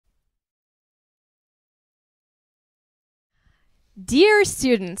Dear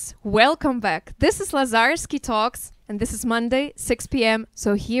students, welcome back. This is Lazarski Talks, and this is Monday, 6 p.m.,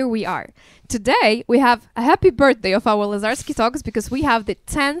 so here we are. Today, we have a happy birthday of our Lazarski Talks because we have the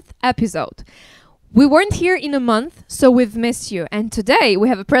 10th episode. We weren't here in a month, so we've missed you, and today we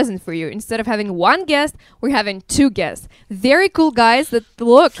have a present for you. Instead of having one guest, we're having two guests. Very cool guys that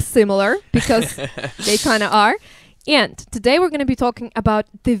look similar, because they kind of are. And today we're going to be talking about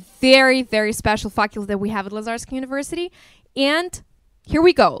the very, very special faculty that we have at Lazarski University. And here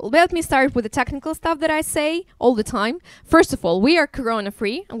we go. Let me start with the technical stuff that I say all the time. First of all, we are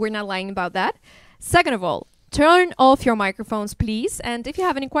corona-free, and we're not lying about that. Second of all, turn off your microphones, please. And if you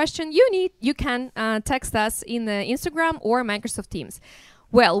have any question you can text us in the Instagram or Microsoft Teams.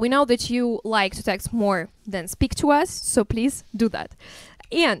 Well, we know that you like to text more than speak to us, so please do that.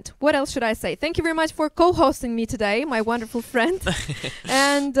 And what else should I say? Thank you very much for co-hosting me today, my wonderful friend.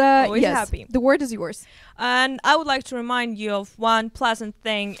 And Always yes, happy. the word is yours. And I would like to remind you of one pleasant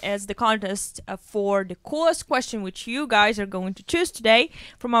thing is the contest for the coolest question which you guys are going to choose today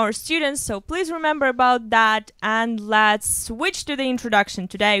from our students. So please remember about that, and let's switch to the introduction.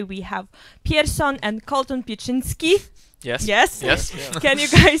 Today we have Pierson and Kolton Piecznski. Yes. Yes? Yes. Can you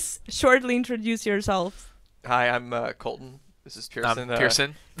guys shortly introduce yourselves? Hi, I'm Kolton. This is Pierson.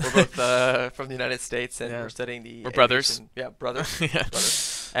 Pierson. We're both from the United States, and Yeah. we're studying the We're brothers. Yeah, brothers. Yeah.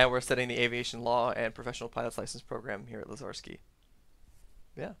 Brothers. And we're studying the aviation law and professional pilot's license program here at Lazarski.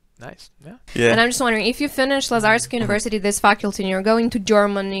 Yeah. Nice. Yeah. Yeah. And I'm just wondering, if you finish Lazarski University, this faculty, and you're going to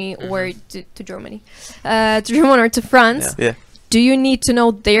Germany or to Germany, to Germany or to France, Yeah. do you need to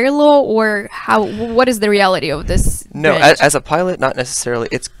know their law, or what is the reality of this? No, branch? as a pilot, not necessarily.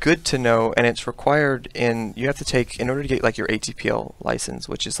 It's good to know, and it's required you have to take, in order to get like your ATPL license,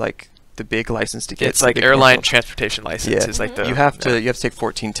 which is like the big license to get. It's like the airline commercial. transportation license. Yeah. Is like the You have to take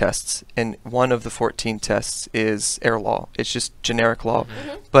 14 tests, and one of the 14 tests is air law. It's just generic law,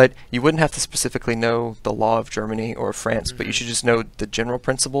 but you wouldn't have to specifically know the law of Germany or France, but you should just know the general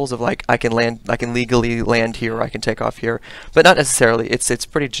principles of like I can legally land here, or I can take off here, but not necessarily. It's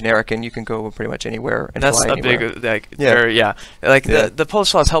pretty generic, and you can go pretty much anywhere and That's fly a anywhere. big like Yeah. very like Yeah. the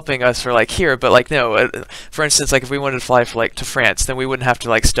Polish law is helping us for like here, but like no, for instance, like if we wanted to fly for like to France, then we wouldn't have to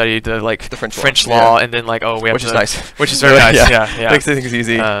like study the French law, yeah. and then like we have Which to, is nice. which is very nice. Yeah. Makes things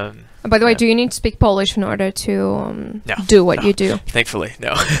easy. By the way, yeah. do you need to speak Polish in order to No. do what No. you do? Thankfully,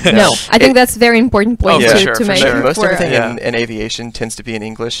 no. No, I think that's a very important point for to, sure, to for make. sure. Most for- everything Yeah. in aviation tends to be in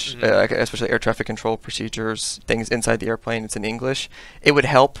English, especially air traffic control procedures, things inside the airplane. It's in English. It would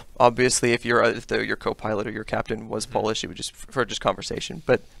help, obviously, if your co-pilot or your captain was Polish. It would just for just conversation,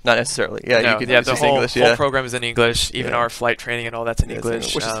 but not necessarily. Yeah, No, you could yeah, use the just whole, English. whole Yeah, program is in English. Even Yeah. our flight training and all that's in Yeah, it's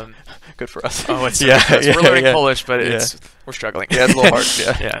English. which is good for us. Oh, it's yeah, yeah, we're learning yeah. Polish, but Yeah. we're struggling. Yeah, it's a little hard.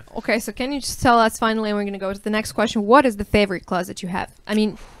 Yeah. Yeah. Okay, so can you just tell us finally, and we're going to go to the next question, what is the favorite class that you have? I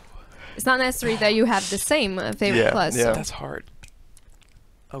mean, it's not necessary that you have the same favorite Yeah, class. yeah. so- That's hard.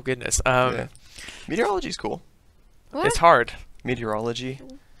 Oh goodness. Yeah. Meteorology's cool. What? It's hard. Meteorology.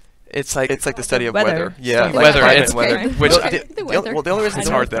 It's like The study of weather. weather. Yeah, Study like weather, climate it's- and weather. okay. which Well, Okay, the- the the only- weather. well, the only reason it's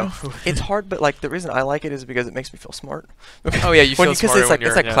it's hard though. It's hard, but like the reason I like it is because it makes me feel smart. Oh yeah, you feel Because smarter it's like when you're,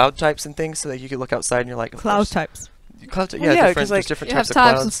 it's like yeah. cloud types and things, so that you can look outside and you're like of Cloud course. types. Cloud, Well, yeah, 'cause, there's like, different You have types of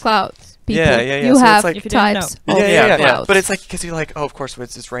types clouds. of clouds. People. Yeah, yeah, yeah. You So it's have like- If you didn't types Yeah, of yeah, yeah, clouds. But it's like because you're like, oh, of course, when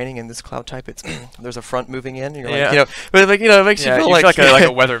it's raining in this cloud type, it's there's a front moving in. And you're Yeah. like, but like it makes Yeah, you feel you like feel like a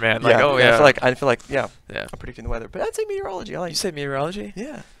weatherman. Like yeah, oh yeah. yeah. I feel like yeah. I'm predicting the weather. But I'd say meteorology. I like. You say meteorology?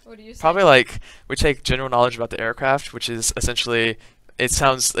 Yeah. What do you say? Probably like we take general knowledge about the aircraft, which is essentially it's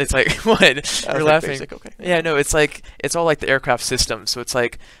like what? You're like laughing. basic, okay. Yeah, no, it's all like the aircraft system. So it's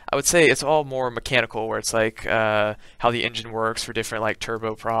like I would say it's all more mechanical, where it's like how the engine works for different like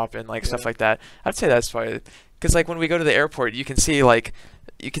turboprop and like stuff Yeah. like that. I'd say that's probably because like when we go to the airport, you can see like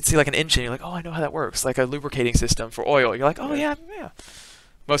an engine. You're like, oh, I know how that works. Like a lubricating system for oil. You're like, oh yeah.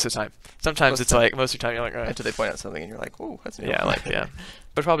 Most of the time. Sometimes Most it's of the like most of the time you're like, oh. Until they point out something and you're like, ooh, that's new. Yeah, like yeah.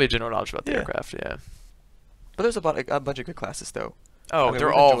 But probably general knowledge about the Yeah. aircraft. Yeah. But there's a bunch of good classes though. Oh, I mean, they're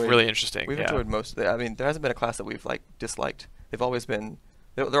we've all enjoyed- really interesting. We've yeah. enjoyed most of them. I mean, there hasn't been a class that we've like disliked. They've always been.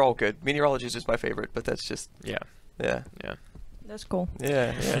 They're all good. Meteorology is just my favorite, but that's just Yeah. yeah, That's cool.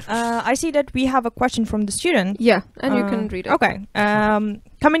 yeah, yeah. I see that we have a question from the student. Yeah, and you can read it. Okay.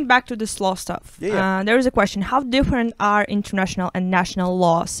 Coming back to this law stuff. Yeah. There is a question. How different are international and national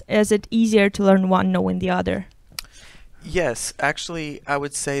laws? Is it easier to learn one knowing the other? Yes, actually, I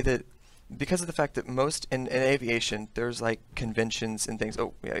would say that because of the fact that most in aviation, there's like conventions and things.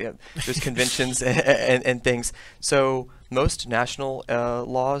 Oh, yeah, yeah. There's conventions and things. So most national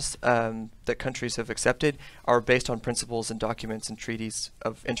laws that countries have accepted are based on principles and documents and treaties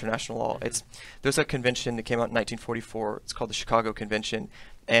of international law. There's a convention that came out in 1944. It's called the Chicago Convention,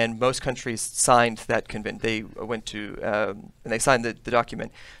 and most countries signed that convention. They went to and they signed the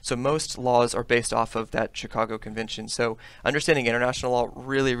document. So most laws are based off of that Chicago Convention. So understanding international law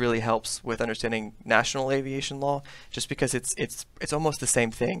really, really helps with understanding national aviation law, just because it's almost the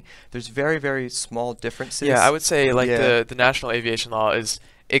same thing. There's very, very small differences. Yeah, I would say like the national aviation law is,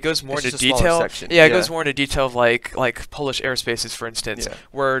 it goes more into detail. Yeah, it goes more into detail of like Polish airspaces, for instance,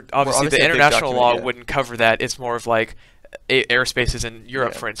 where obviously the a big international law document, wouldn't cover that. It's more of like airspaces in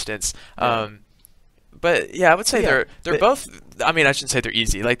Europe, for instance. But yeah, I would say they're both. I mean, I shouldn't say they're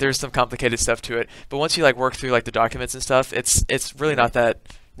easy. Like there's some complicated stuff to it, but once you like work through like the documents and stuff, it's really not that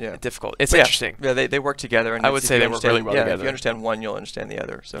difficult. It's interesting. Yeah, they work together, and I would say they work really well together. If you understand one, you'll understand the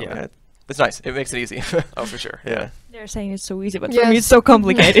other. So it's nice. It makes it easy. Oh, for sure. Yeah. They're saying it's so easy, but for me it's so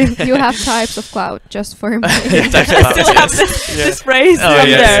complicated. You have types of cloud, just for me. I still have this phrase. Oh,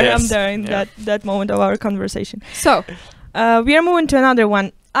 I'm there in that moment of our conversation. So, we are moving to another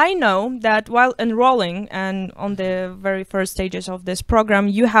one. I know that while enrolling and on the very first stages of this program,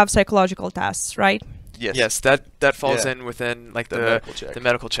 you have psychological tests, right? Yes, that falls in within like the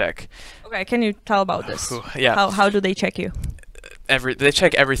medical check. Okay, can you tell about this? Yeah. How do they check you? They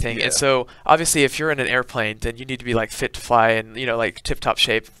check everything, and so obviously if you're in an airplane, then you need to be like fit to fly and like tip-top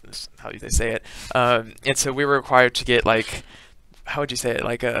shape. That's how they say it. And so we were required to get like, how would you say it?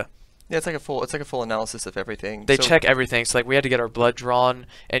 Like a it's like a full analysis of everything. They check everything. So like we had to get our blood drawn,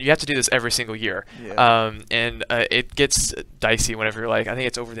 and you have to do this every single year. And it gets dicey whenever you're like, I think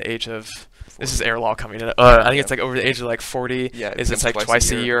it's over the age of. This is air law coming in. I think it's like over the age of like 40. Yeah, it's like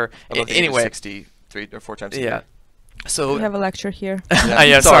twice a year. Anyway, 63 or 4 times a year. So we have a lecture here. Sorry.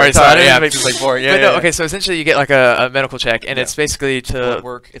 I didn't make this like boring. Okay, so essentially you get like a medical check, and it's basically to blood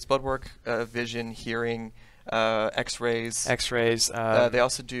work. It's blood work, vision, hearing, X-rays. They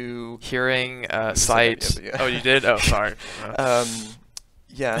also do hearing, sight. Oh, you did? Oh, sorry.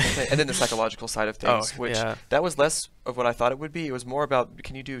 And then the psychological side of things, which that was less of what I thought it would be. It was more about,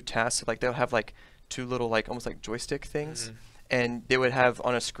 can you do tasks? Like they'll have like 2 little like almost like joystick things. And they would have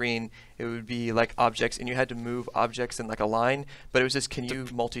on a screen, it would be like objects, and you had to move objects in like a line, but it was just, can you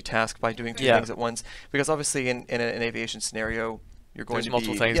multitask by doing 2 things at once? Because obviously in an aviation scenario, you're going to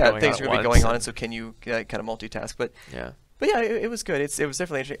multiple be, things going things are going to be going on, and so can you kind of multitask? But it was good. It was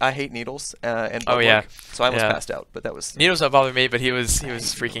definitely interesting. I hate needles and blood work, so I almost passed out, but that was... Needles don't bother me, but he was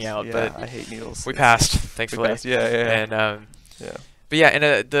freaking out. Yeah, but I hate needles. We passed, thankfully. We passed, And but yeah, in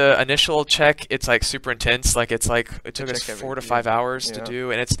the initial check, it's like super intense. Like it took us 4 to 5 hours to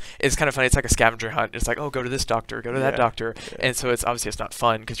do, and it's kind of funny. It's like a scavenger hunt. It's like, oh, go to this doctor, go to that doctor, and so it's obviously it's not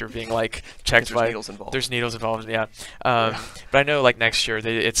fun because you're being like checked by needles involved. There's needles involved. But I know like next year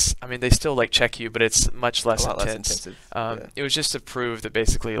they still like check you, but it's much less intense. It was just to prove that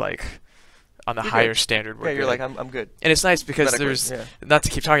basically like. On the higher standard. You're like, I'm good. And it's nice because there's, not to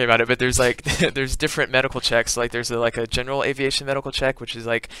keep talking about it, but there's like, there's different medical checks. Like there's like a general aviation medical check, which is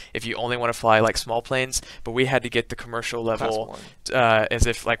like if you only want to fly like small planes, but we had to get the commercial level as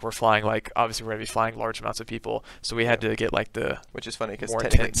if like we're flying like, obviously we're going to be flying large amounts of people. So we had to get like the which is funny because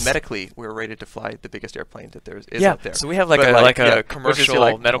technically, medically, we were rated to fly the biggest airplane that there is out there. So we have like a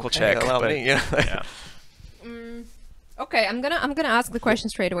commercial medical check. Okay, I'm gonna ask the question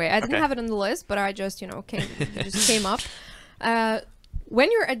straight away. I didn't have it on the list, but I just came up.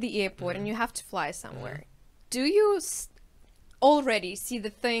 When you're at the airport and you have to fly somewhere, do you already see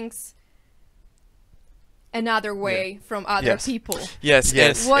the things another way from other people? Yes.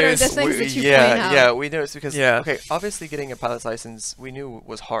 What are the things that you point out? Yeah, we noticed because obviously getting a pilot's license we knew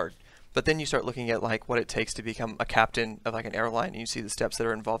was hard. But then you start looking at like what it takes to become a captain of like an airline, and you see the steps that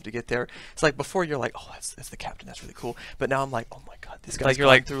are involved to get there. It's like before you're like, oh, that's the captain, that's really cool. But now I'm like, oh my god, this guy's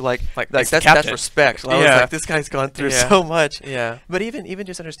gone through that's respect. I was like, this guy's gone through so much. Yeah. But even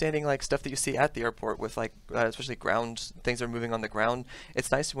just understanding like stuff that you see at the airport with like especially ground things that are moving on the ground,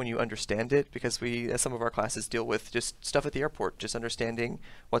 it's nice when you understand it because as some of our classes deal with just stuff at the airport, just understanding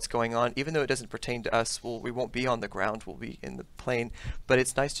what's going on, even though it doesn't pertain to us. We won't be on the ground, we'll be in the plane. But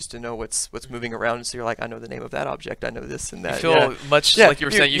it's nice just to know what's moving around, so you're like, I know the name of that object, I know this and that. You feel much like you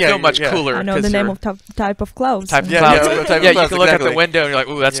were saying. You feel much cooler. I know the name of type of clouds. You can look out the window and you're like,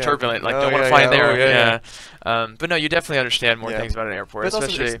 ooh, that's turbulent. Like, don't want to fly in there. But no, you definitely understand more things about an airport,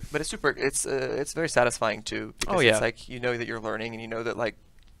 especially. But it's super. It's very satisfying too. Because it's like you know that you're learning, and you know that like,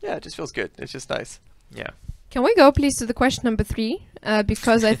 it just feels good. It's just nice. Yeah. Can we go please to the question number 3?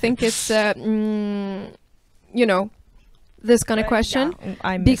 Because I think it's this kind of question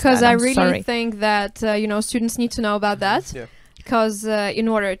I missed because that. I I'm really sorry. think that students need to know about that. Yeah. Because in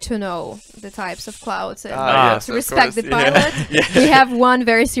order to know the types of clouds and yes, to of respect course. the pilot, we have one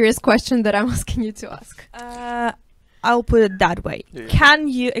very serious question that I'm asking you to ask. I'll put it that way. Yeah. Can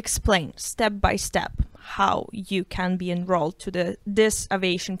you explain step by step how you can be enrolled to this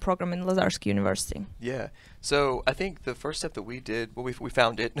aviation program in Lazarski University? Yeah. So I think the first step that we did, well, we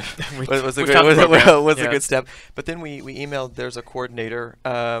found it, We was a found the program. a Yeah. good step. But then we emailed. There's a coordinator,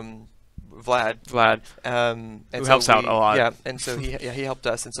 Vlad, Who and helps so out a lot. Yeah, and so he helped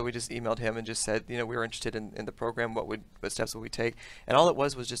us, and so we just emailed him and just said, we were interested in the program. What steps would we take? And all it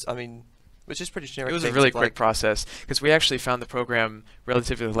was just, it was just pretty generic. It was a things really of, quick like, process because we actually found the program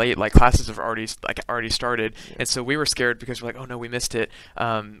relatively late. Like classes have already started, Yeah. and so we were scared because we're like, oh no, we missed it.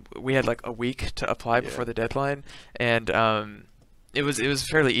 We had like a week to apply Yeah. before the deadline, and it was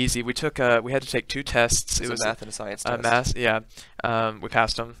fairly easy. We had to take 2 tests. It was a math and a science a test. math. Yeah, we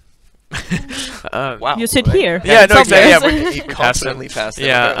passed them. Wow. You sit right? here. Yeah, It's no, exactly. obvious. Yeah, He we passed them. confidently passed it.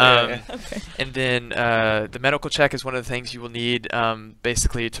 Yeah, Okay. and then the medical check is one of the things you will need,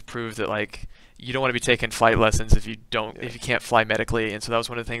 basically to prove that like you don't want to be taking flight lessons if you if you can't fly medically, and so that was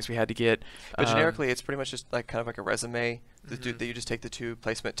one of the things we had to get. But generically, it's pretty much just like kind of like a resume that Mhm. you just take the 2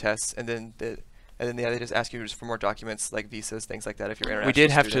 placement tests, and then they just ask you just for more documents like visas, things like that if you're international. We did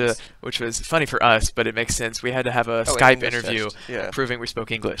have students. to, which was funny for us, but it makes sense. We had to have a Oh, an Skype English interview test. Yeah. proving we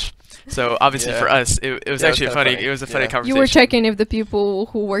spoke English. So obviously Yeah. for us, it was Yeah, it was actually kinda funny. funny. It was a funny Yeah. conversation. You were checking if the people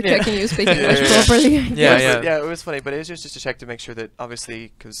who were Yeah. checking you speak Yeah, English yeah, yeah. properly. Yeah, Yeah, it was funny, but it was just to check to make sure that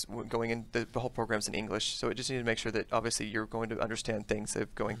obviously, because going in, the whole program's in English, so it just needed to make sure that obviously you're going to understand things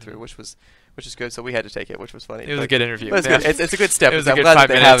that going through, which is good. So we had to take it, which was funny. It was a But- good interview. but it's Yeah. good. It's a good step. It was a I'm good glad 5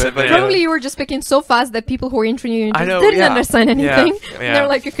 that they have minutes it, and but then- yeah. Probably you were just speaking so fast that people who were interviewing you I just know, didn't yeah. understand Yeah. anything. Yeah. They're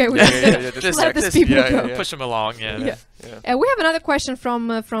like, okay, we Yeah, just yeah, yeah, just let like these people yeah, go. yeah, yeah. Push them along. Yeah. Yeah. We have another question from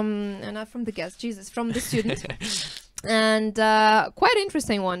not from the guest, from the student, and quite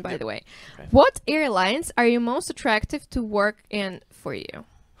interesting one, by the way. Okay. What airlines are you most attractive to work in for you?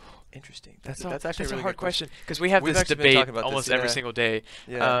 Interesting. That's actually a really hard good question because we have We've this actually been debate talking about this, almost every yeah. single day.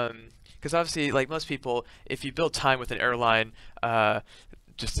 Yeah. Because obviously, like most people, if you build time with an airline,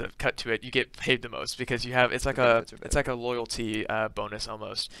 just to cut to it, you get paid the most because you have it's like a loyalty bonus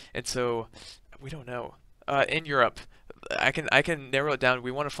almost. And so we don't know. In Europe, I can narrow it down.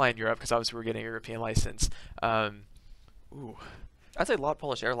 We want to fly in Europe because obviously we're getting a European license. Ooh. I'd say Lot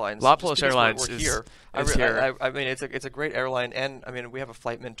Polish Airlines. Lot just Polish because Airlines we're is here. here. I mean, it's a great airline, and I mean, we have a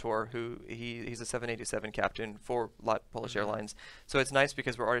flight mentor who he's a 787 captain for Lot Polish Airlines. So it's nice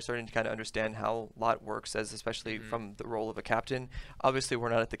because we're already starting to kind of understand how Lot works, especially from the role of a captain. Obviously, we're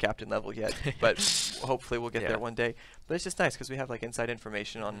not at the captain level yet, but hopefully we'll get there one day. But it's just nice because we have like inside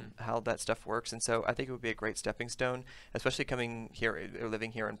information on how that stuff works, and so I think it would be a great stepping stone, especially coming here or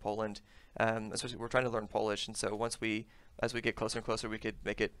living here in Poland. Especially we're trying to learn Polish, and so as we get closer and closer, we could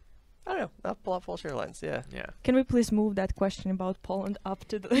make it, I don't know, Lot Polish Airlines, yeah. Can we please move that question about Poland up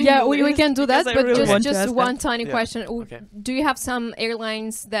to the Yeah, we can do that, because I but really want to just ask one that. tiny Yeah. question. Okay. Do you have some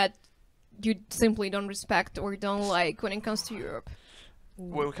airlines that you simply don't respect or don't like when it comes to Europe?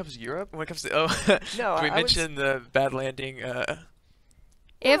 When it comes to Europe, When it comes to No, we I would mentioned the bad landing.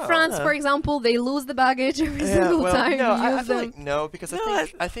 Air Oh, France, yeah. for example, they lose the baggage every single well, time no, you I use feel them. like no, because No,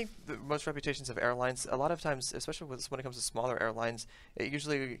 I think the most reputations of airlines, a lot of times, especially when it comes to smaller airlines, it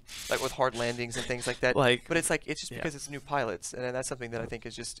usually like with hard landings and things like that. Like- but it's like it's just yeah. because it's new pilots, and that's something that I think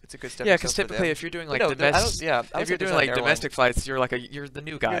is it's a good step. Yeah, because typically if you're doing like I would domestic, say if you're there's doing not like an airline- domestic flights, you're the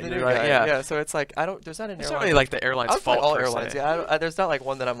new guy. you're the You're new like, guy, yeah. So it's like there's not an It's airline. not really like the airline's I would say fault. all per airlines. se. Yeah, there's not like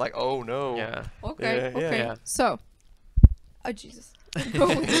one that I'm like, oh no. Yeah. Okay, Yeah, yeah, okay. yeah. So, oh Jesus. Go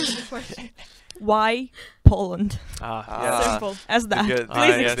with the question. Why Poland? Ah. Simple as that. Good,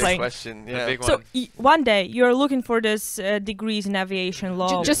 Please yes. explain. Big question. The Yeah. big So one. one day you're looking for this degrees in aviation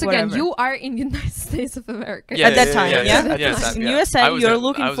law. Just again, whatever. you are in the United States of America. Yeah, at that time, yeah. At that Yes. time, In yeah. USA, I was you're in-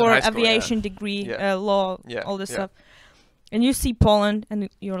 looking I was in for high school, aviation degree, Yeah. law, Yeah, all this yeah. stuff, and you see Poland, and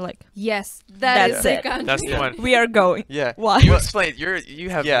you're like, Yes, That's is the it. country. That's the Yeah. one. "We are going." Yeah. Why? You explain. You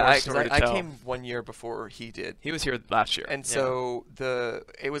have Yeah, more I, story to I tell. came 1 year before he did. He was here last year, And yeah. so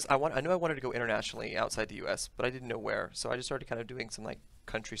I knew I wanted to go internationally outside the U.S., but I didn't know where. So I just started kind of doing some like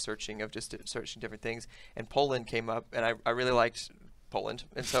country searching of just searching different things. And Poland came up, and I really liked Poland.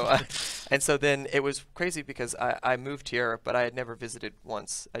 And so then it was crazy because I moved here, but I had never visited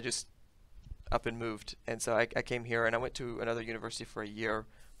once. I just up and moved, and so I came here, and I went to another university for a year,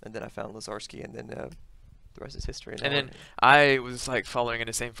 and then I found Lazarski, and then the rest is history. And then I was like following in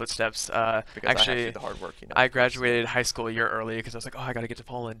the same footsteps. because I have to Actually, do the hard work, you know. I graduated high school a year early because I was like, oh, I got to get to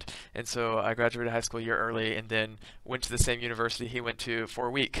Poland. And so I graduated high school a year early and then went to the same university he went to for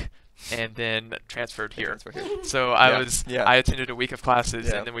a week and then transferred here. So I attended a week of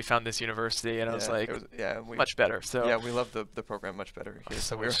classes and then we found this university and I was like, much better. So yeah, we love the program much better here.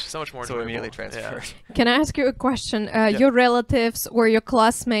 So much more so we enjoyable. immediately transferred. Can I ask you a question? Your relatives or your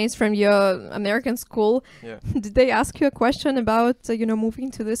classmates from your American school, did they ask you a question about moving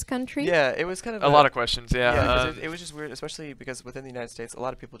to this country? Yeah, it was kind of a lot of questions. it was just weird, especially because within the United States, a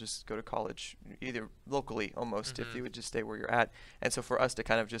lot of people just go to college either locally almost if you would just stay where you're at. And so for us to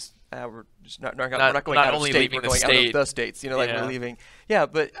kind of just we're just not going out of state, we're going out of the states, we're leaving. Yeah,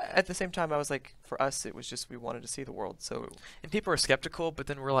 but at the same time, I was like, for us, it was just we wanted to see the world. So and people are skeptical, but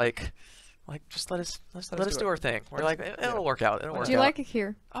then we're like just let us do our thing. We're like it'll work out. It'll work out. Do you like it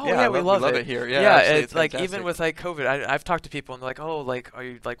here? Oh yeah, we love it here. Yeah, it's like fantastic. even with like COVID, I've talked to people and they're like, oh, like are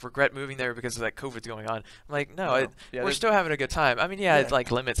you like regret moving there because like COVID's going on? I'm like, no, we're still having a good time. I mean, it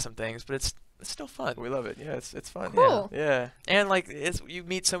like limits some things, but it's still fun. We love it. Yeah, it's fun. Cool. Yeah. And like you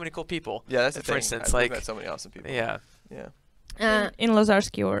meet so many cool people. Yeah, that's the thing. For instance, I've met so many awesome people. Yeah. In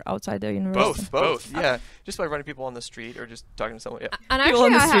Lazarski or outside the university? Both. Yeah, just by running people on the street or just talking to someone. Yeah. And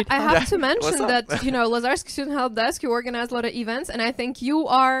actually, I have to mention that Lazarski Student Help Desk, you organize a lot of events, and I think you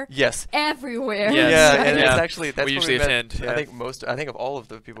are everywhere. And it's actually that's we usually attend. I think of all of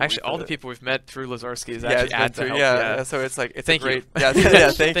the people. Actually, all the people we've met through Lazarski is actually at the help. So it's like thank you.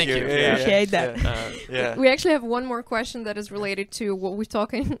 Thank you. Appreciate that. We actually have one more question that is related to what we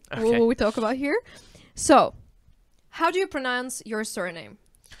talk about here. So, how do you pronounce your surname?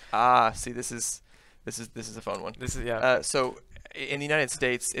 See, this is a fun one. This is so in the United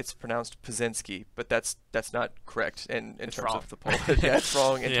States, it's pronounced Piecznski, but that's not correct in terms of the Polish. It's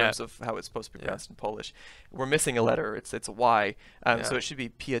wrong in terms of how it's supposed to be pronounced in Polish. We're missing a letter. It's a Y. So it should be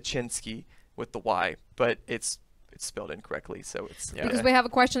Piecznski with the Y, but it's spelled incorrectly. So it's because we have a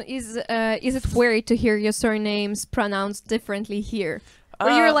question: is it weird to hear your surnames pronounced differently here? Or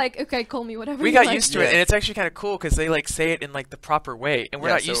you're like, okay, call me whatever. We got used to it, and it's actually kind of cool because they like say it in like the proper way, and we're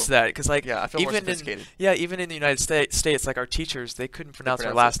not used to that because like I feel more sophisticated. Even in the United States, like our teachers, they couldn't pronounce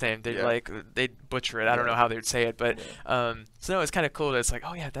our last name. They they'd butcher it. I don't know how they would say it, but so no, it's kind of cool that it's like,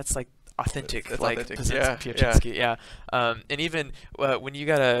 oh yeah, that's like authentic, Piecznski. And even when you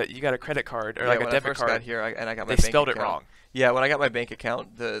got a credit card or like a debit card here, and I got my they bank spelled account. it wrong. Yeah, when I got my bank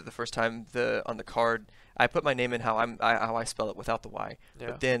account the first time on the card, I put my name in how I spell it without the Y.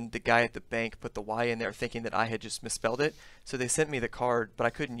 But then the guy at the bank put the Y in there thinking that I had just misspelled it. So they sent me the card, but I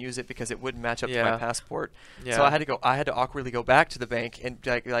couldn't use it because it wouldn't match up to my passport. So I had to awkwardly go back to the bank and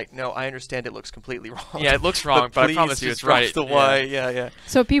like no, I understand it looks completely wrong. Yeah, it looks wrong, but I promise you it's right. The Y.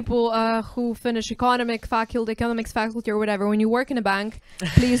 So people who finish economics faculty or whatever, when you work in a bank,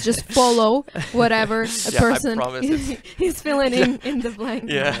 please just follow whatever a person is filling in the blank.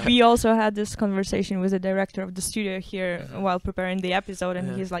 We also had this conversation with the director of the studio here while preparing the episode,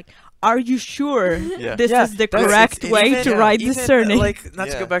 and he's like, are you sure this is the correct way to write the surname? Like, not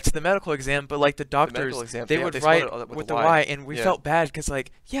to go back to the medical exam, but like the doctors, they would write with the Y, and we felt bad because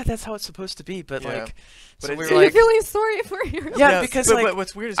like, that's how it's supposed to be, but like, so you're feeling sorry for yourself. Yeah, because like,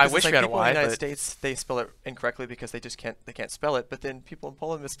 what's weird is I wish we had a people Y, in the United States, they spell it incorrectly because they can't spell it, but then people in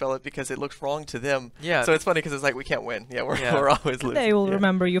Poland misspell it because it looks wrong to them. Yeah. So it's funny because it's like we can't win. Yeah, we're always losing. They will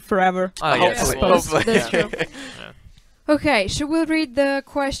remember you forever. Hopefully. That's true. Okay, should we read the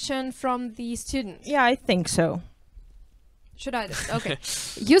question from the students? Yeah, I think so. Should I? Okay.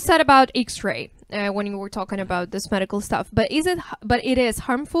 You said about X-ray when you were talking about this medical stuff, but it is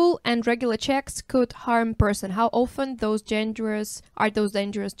harmful, and regular checks could harm person. How often those dangerous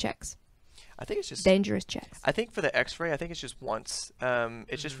checks? I think it's just dangerous checks. I think for the X-ray, I think it's just once.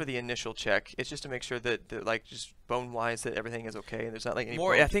 It's just for the initial check. It's just to make sure that like just bone-wise that everything is okay and there's not like any.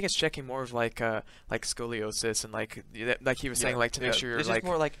 I think it's checking more of like scoliosis and like he was saying, like to make sure you're it's just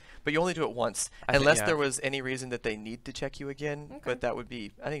more like, but you only do it once unless there was any reason that they need to check you again. Okay. But that would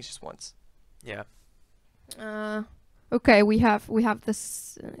be, I think it's just once. Yeah. Okay, we have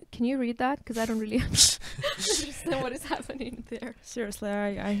this. Can you read that? Because I don't really understand what is happening there. Seriously,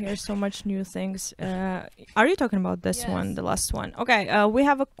 I hear so much new things. Are you talking about this one, the last one? Okay, we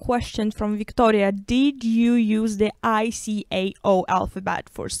have a question from Victoria. Did you use the ICAO alphabet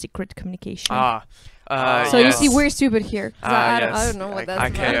for secret communication? So you yes. see, we're stupid here. 'Cause I Yes. don't know what that's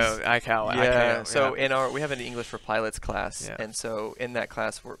ICAO, about. ICAO, Yeah. ICAO, So yeah. we have an English for pilots class, Yeah. and so in that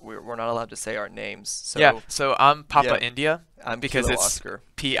class we're not allowed to say our names. So yeah, so I'm Papa yeah. India I'm because Kilo it's Oscar.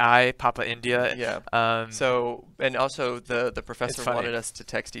 PI Papa India. Yeah. So and also the professor funny. wanted us to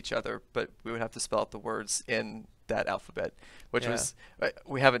text each other, but we would have to spell out the words in that alphabet, which was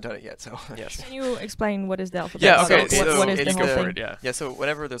we haven't done it yet. So Yes. Can you explain what is the alphabet? Yeah, So okay, what is it's the whole the- thing? Yeah. Yeah, so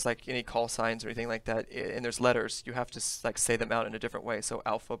whenever there's like any call signs or anything like that, and there's letters, you have to like say them out in a different way. So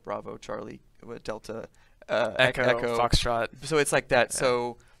Alpha, Bravo, Charlie, Delta, Echo, Foxtrot. So it's like that. Yeah.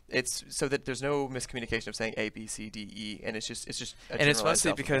 So it's so that there's no miscommunication of saying A, B, C, D, E, and it's just a And it's generalized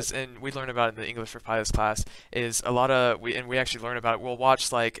mostly alphabet. because, and we learn about it in the English for Pilots class, is a lot of, we actually learn about it, we'll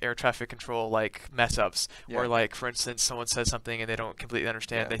watch like air traffic control like mess ups, or Yeah. like, for instance, someone says something and they don't completely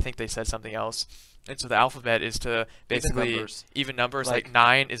understand, Yeah. they think they said something else. And so the alphabet is to basically, even numbers, like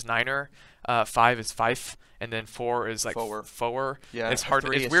 9 is niner, 5 is fife, and then 4 is like foer. Yeah, It's hard,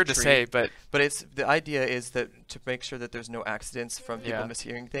 3 it's is weird to tree. say, but it's the idea is that to make sure that there's no accidents from people Yeah.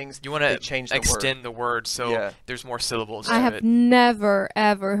 mishearing things, you want they to change the extend word. the word so Yeah. there's more syllables I to have it. never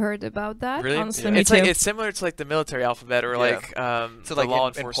ever heard about that. Really? Honestly, Yeah. me It's like too. it's similar to like the military alphabet or Yeah. like So the like law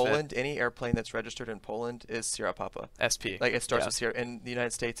in enforcement. Poland, any airplane that's registered in Poland is Sierra Papa. SP. Like it starts Yeah. with Sierra. In the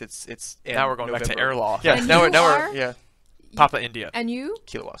United States, it's Now we're going back to air law. Yeah, And now you we're are? yeah, Papa India. And you?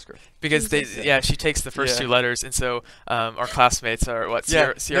 Kilo Oscar. Because Jesus. she takes the first Yeah. two letters, and so our classmates are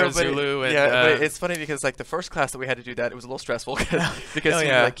Sierra No, but Zulu, and but it's funny because like the first class that we had to do that, it was a little stressful because Oh, you're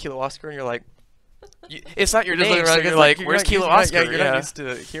yeah. like Kilo Oscar, and you're like, it's not your just name, looking so around, you're it's like, you're where's not Kilo used- right, Oscar? Yeah, you're not used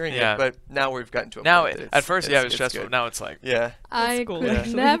to hearing Yeah. it, but now we've gotten to a Now, point that at first, it was it's stressful. good. Now it's like, Yeah. I cool, could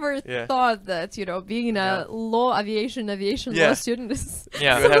actually. never Yeah. thought that, being a law aviation Yeah. law student is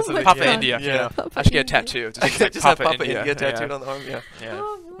yeah, You would have so something- much Papa fun. India. Yeah. Yeah. Papa I should get a India. tattoo. I Just, like just have Papa Papa India tattooed yeah. on the arm. Yeah. Yeah.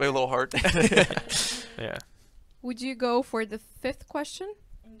 Oh, Like a little heart. Yeah. would you go for the fifth question?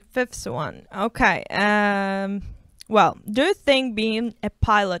 Fifth one. Okay. Well, do you think being a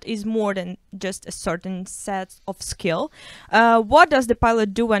pilot is more than just a certain set of skill? What does the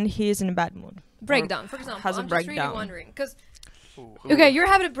pilot do when he is in a bad mood? Breakdown, for example. has a I'm just really breakdown. wondering. Because, Ooh. okay, you're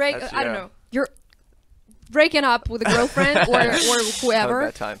having a break. That's- I don't yeah. know. You're breaking up with a girlfriend or Have a whoever.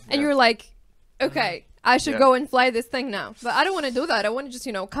 bad time. And yeah. you're like, okay, I should Yeah. go and fly this thing now. But I don't want to do that. I want to just,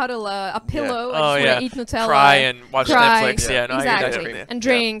 cuddle a pillow. Oh, I just yeah. want to eat Nutella. Cry and watch Cry. Netflix. Yeah. Yeah, no, I Exactly. get that. And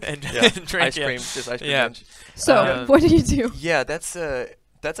drink. And, Yeah. and drink. ice yeah. cream, just ice cream Yeah. binge. So, what do you do? Yeah, that's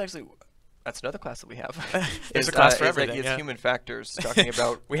actually that's another class that we have. There's a class for it's like- everything, it's yeah. human factors, talking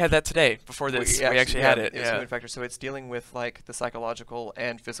about. We had that today before this. We actually had it. It's Yeah. human factors, so it's dealing with like the psychological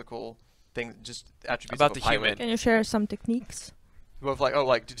and physical things, just attributes About of a the pilot. human. Can you share some techniques? Well,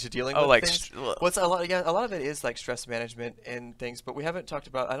 to dealing Oh, with like things. What's a lot? Yeah, a lot of it is like stress management and things, but we haven't talked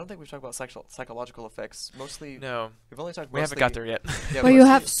about. I don't think we've talked about psychological effects. Mostly, no, we've only talked. we haven't got there yet. Yeah, But you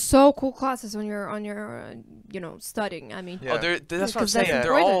have mostly- so cool classes on your studying. I mean, Yeah. Oh, that's what I'm Because saying. that's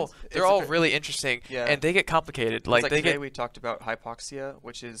They're all important. they're It's all a- really interesting, Yeah. and they get complicated. Like Like they today get. we talked about hypoxia,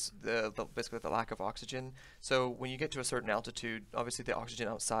 which is the basically the lack of oxygen. So when you get to a certain altitude, obviously the oxygen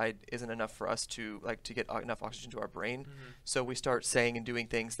outside isn't enough for us to to get enough oxygen to our brain. So we start saying and doing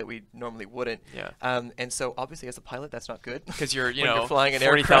things that we normally wouldn't. Yeah. And so obviously as a pilot, that's not good. Because you're when you're flying an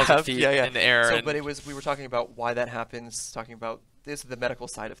 40,000 aircraft. feet Yeah, yeah. in the air. So, and but we were talking about why that happens. Talking about this is the medical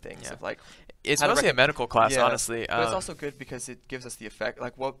side of things Yeah. of like. it's how to mostly a medical class, Yeah, honestly. But it's also good because it gives us the effect,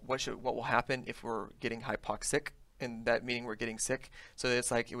 like what will happen if we're getting hypoxic, and that meaning we're getting sick. So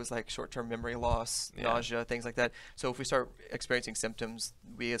it's like it was like short-term memory loss, Yeah. nausea, things like that. So if we start experiencing symptoms,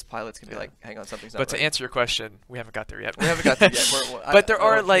 we as pilots can be Yeah. like, hang on, something's not But to right. answer your question, we haven't got there yet. We haven't got there yet. But there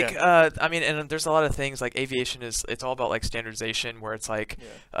are like, yeah. I mean, and there's a lot of things like aviation it's all about like standardization, where it's like,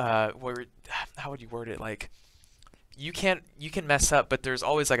 how would you word it? Like, you can mess up, but there's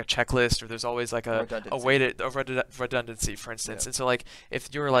always like a checklist, or there's always like a way to redundancy, for instance. Yeah. And so like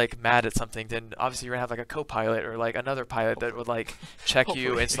if you're like mad at something, then obviously you're gonna have like a co-pilot or like another pilot that would like check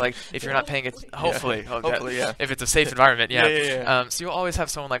you. It's like if you're not paying it, hopefully, Hopefully, yeah. if it's a safe environment, yeah. Yeah. So you'll always have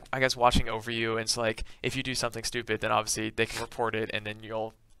someone like I guess watching over you, and it's like if you do something stupid, then obviously they can report it, and then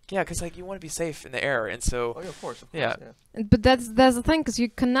you'll. Yeah, because like you want to be safe in the air, and so Oh yeah, of course. Yeah. But that's the thing, because you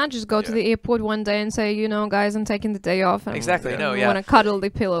cannot just go to Yeah. the airport one day and say, guys, I'm taking the day off. And Exactly, no, we yeah. want to cuddle the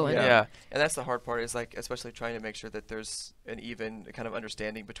pillow. And yeah. And that's the hard part is like especially trying to make sure that there's an even kind of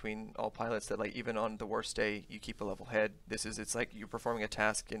understanding between all pilots that like even on the worst day you keep a level head. It's like you're performing a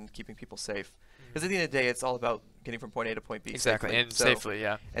task and keeping people safe. Because at the end of the day, it's all about getting from point A to point B Exactly, safely. and So- safely,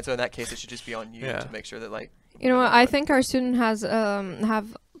 yeah. And so in that case, it should just be on you Yeah. to make sure that like. I think our student have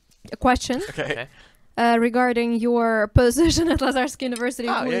a question. Okay. Okay. regarding your position at Lazarski University.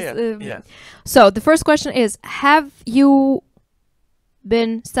 Oh, who yeah, is, Yeah. So the first question is: have you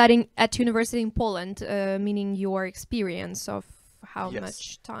been studying at university in Poland? Meaning your experience of how Yes.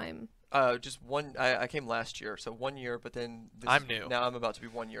 much time? Just one. I came last year, so 1 year. But then I'm new. Now I'm about to be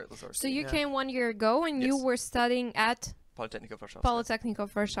 1 year at Lazarski. So you Yeah. came 1 year ago, and you Yes. were studying at Polytechnico Warszawska. Polytechnico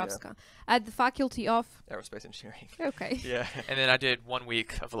Warszawska at the Faculty of. Aerospace engineering. Okay. Yeah. And then I did 1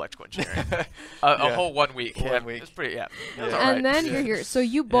 week of electrical engineering. Yeah. A whole 1 week. One Yeah, week. It's pretty. Yeah. Yeah. That's And alright. then Yeah. you're here. So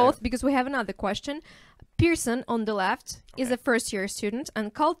you both, because we have another question. Pierson on the left is Okay. a first year student,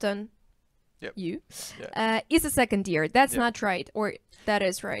 and Kolton, Yep. you, Yeah. is a second year. That's Yeah. not right, or that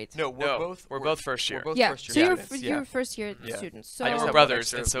is right. No, We're both first year. We're both Yeah. first year So you're students. you're first year Yeah. students. So I just we're have one brothers,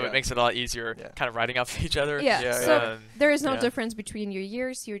 extra, and so yeah. it makes it a lot easier, Yeah. kind of writing off each other. yeah. Yeah, So yeah. there is no Yeah. difference between your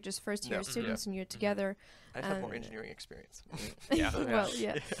years. You're just first year No. students, and you're together. I'd have more And- engineering experience. Yeah. Well,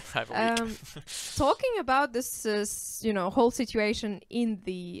 yeah. I have a week. Talking about this, whole situation in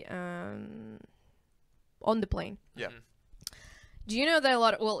the on the plane. Yeah. Mhm. Do you know that a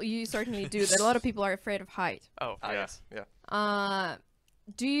lot? Well, you certainly do. That a lot of people are afraid of height. Oh, yeah. Yes. Yeah.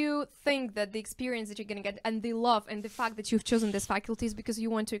 Do you think that the experience that you're gonna get and the love and the fact that you've chosen this faculty is because you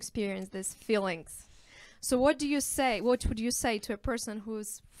want to experience these feelings? So what do you say? What would you say to a person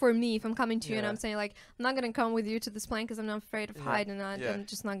who's, for me, if I'm coming to you and Yeah. I'm saying like, I'm not gonna come with you to this plane because I'm not afraid of Yeah. height and Yeah. I'm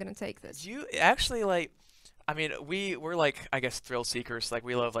just not gonna take this. You actually like. I mean, we're like, I guess, thrill seekers. Like,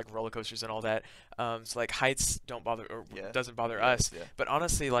 we love like roller coasters and all that. So like heights don't bother or Yeah. doesn't bother Yeah, us. yeah. But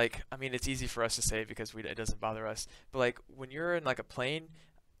honestly, like, I mean, it's easy for us to say because it doesn't bother us. But like when you're in like a plane,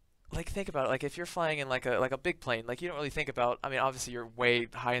 like think about it. Like if you're flying in like a big plane, like you don't really think about. I mean, obviously you're way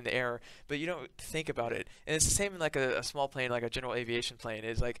high in the air, but you don't think about it. And it's the same in like a small plane, like a general aviation plane.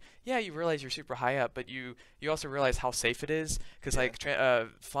 Is like, yeah, you realize you're super high up, but you also realize how safe it is because Yeah. like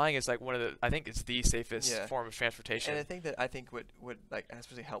flying is like one of the, I think it's the safest Yeah. form of transportation. And I think would like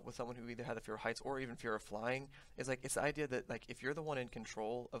especially help with someone who either had the fear of heights or even fear of flying is like it's the idea that like if you're the one in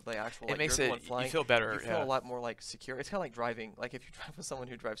control of the actual, It like, makes you're the it one flying, you feel better. you feel Yeah. a lot more like secure. It's kind of like driving. Like if you drive with someone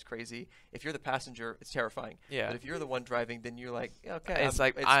who drives crazy, if you're the passenger, it's terrifying. Yeah. But if you're the one driving, then you're like, yeah, okay, It's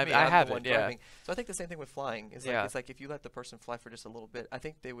like, me, I I'm have the one it, yeah. driving. So I think the same thing with flying is like Yeah. it's like if you let the person fly for just a little bit, I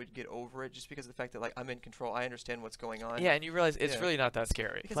think they would get over it just because of the fact that like I'm in control. I understand what's going on. Yeah, and you realize it's Yeah. really not that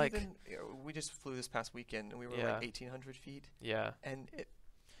scary. Because like, even we just flew this past weekend and we were Yeah. like 1,800 feet, yeah. and it.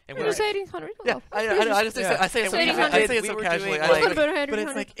 And It we was were, 1,800. Yeah, Well, I just Yeah. I say it so And we casually. I did- say it we so were casually. doing, I It was a like- little bit but it's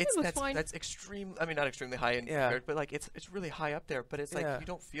 1,800. like It was that's fine. extreme. I mean, not extremely high in Yeah. compared, but like it's really high up there. But it's like Yeah. you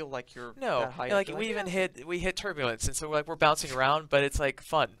don't feel like you're no, that high. and, up. like You're we even yeah, hit turbulence, and so like we're bouncing around, but it's like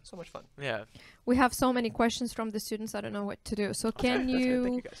fun. so much fun. Yeah. We have so many questions from the students. I don't know what to do. So can That's good. Thank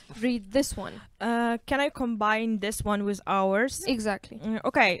you you guys. read this one? Can I combine this one with ours? Exactly.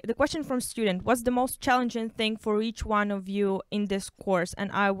 Okay, the question from student: what's the most challenging thing for each one of you in this course?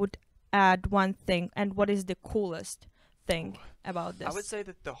 And I would add one thing. And what is the coolest thing about this? I would say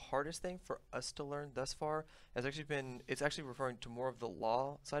that the hardest thing for us to learn thus far has actually been, it's actually referring to more of the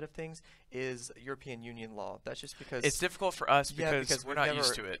law side of things, is European Union law. That's just because It's difficult for us yeah, because we're we've not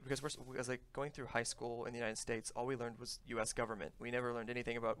used to it. Because was like going through high school in the United States, all we learned was U.S. government. We never learned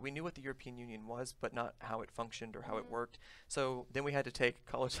anything about. We knew what the European Union was, but not how it functioned or how it worked. So then we had to take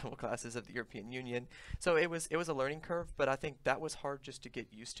college level classes of the European Union. So it was a learning curve, but I think that was hard just to get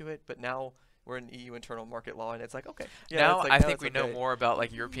used to it. But now we're in EU internal market law, and it's like okay. Yeah, now it's like, I now think it's we know okay. more about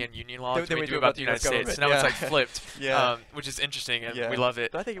like European Union law Than than we do about the United US States. So now government, it's like flipped, Yeah. which is interesting, and Yeah. we love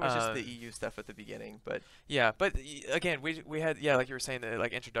it. But I think it was just the EU stuff at the beginning, but Yeah, but again, we had like you were saying the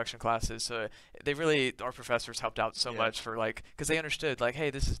like introduction classes. So they really our professors helped out so Yeah. much for like because they understood like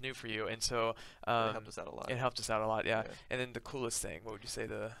hey this is new for you, and so it helped us out a lot. it helped us out a lot. Yeah. Yeah. And then the coolest thing, what would you say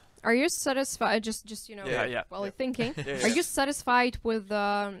the Are you satisfied? Just Yeah. while you're thinking, Yeah, are yeah. you satisfied with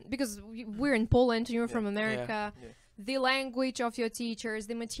because we're in Poland, you're Yeah. from America, Yeah. the language of your teachers,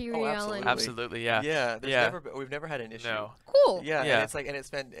 the material, absolutely. and absolutely yeah Yeah, there's Yeah. we've never had an issue. no cool. Yeah, Yeah. and it's like, and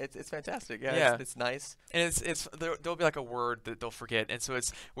it's fantastic. Yeah, Yeah. It's nice. and it's there'll be like a word that they'll forget, and so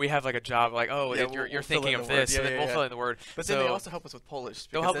it's we have like a job like oh Yeah, you're we'll fill thinking in of the word. this, Yeah, and then yeah, we'll yeah. fill in the word. But so then they also help us with Polish.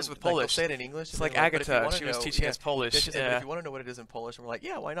 They'll because help then, us with like, they'll Polish. say it in English. it's and like then but if you Agatha, wanna she was know- teaching yeah. us Polish. Yeah, she said, but Yeah. if you want to know what it is in Polish, and we're like,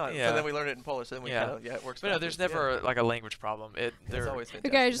 yeah, why not? Yeah. So then we learn it in Polish. Then we Yeah. kind of it works. But no, there's backwards. never like a language problem. Yeah. It's They're always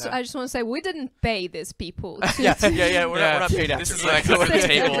fantastic. Okay, Yeah. I just want to say we didn't pay these people. To, Yeah, to yeah, yeah, we're not paid This actors. is like over the Saves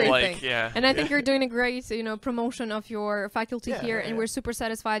table, everything. like yeah. And I think you're doing a great, promotion of your faculty Yeah, here, yeah, and yeah. we're super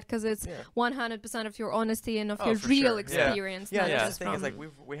satisfied because it's Yeah. 100% of your honesty and of Oh, your for real sure. experience. Yeah, not yeah. just The thing is, from-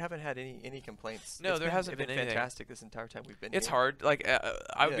 like, we haven't had any complaints. No, It's there hasn't been anything. fantastic this entire time we've been It's here. hard. Like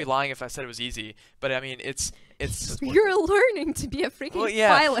I would be Yeah. lying if I said it was easy, but I mean it's You're learning to be a freaking Well,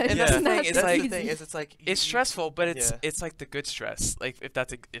 yeah, pilot. and that's the It's thing, not it's that like- easy. the thing is, it's like it's stressful, but it's Yeah. it's like the good stress, like if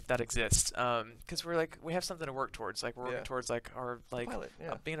that exists, because we have something to work towards, like we're working Yeah. towards like our like Pilot,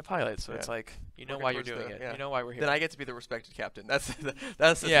 yeah. being a pilot, so it's Yeah. like you know Working why you're towards doing the- it, yeah. you know why we're here. Then I get to be the respected captain. That's the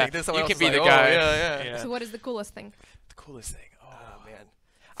Yeah, thing. Then someone you else can is be like, the "Oh, guy." Yeah. Yeah. So what is the coolest thing? The coolest thing. Oh man.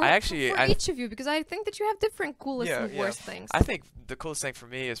 For, I actually for I, each of you, because I think that you have different coolest Yeah, and yeah. worst things. I think the coolest thing for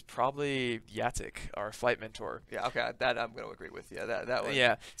me is probably Yatik, our flight mentor. Yeah. Okay. That I'm going to agree with. Yeah. That one.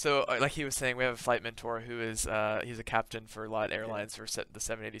 Yeah. So like he was saying, we have a flight mentor who is he's a captain for a lot of airlines for the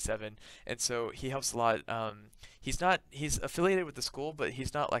 787, and so he helps a lot. He's affiliated with the school, but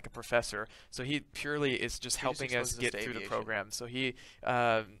he's not like a professor. So he purely is just He just helping us exposes us get to through the aviation. program. So he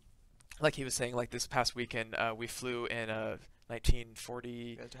like he was saying, like this past weekend we flew in a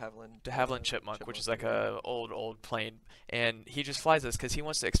 1940 De Havilland Chipmunk, which is like yeah. a old plane, and he just flies us because he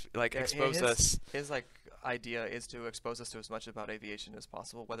wants to expose his, us. His like idea is to expose us to as much about aviation as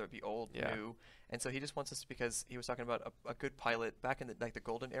possible, whether it be old, Yeah. new, and so he just wants us because he was talking about a good pilot back in the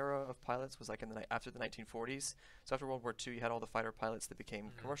golden era of pilots was like in the after the 1940s. So after World War II, you had all the fighter pilots that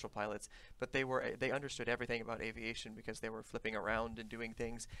became commercial pilots, but they understood everything about aviation because they were flipping around and doing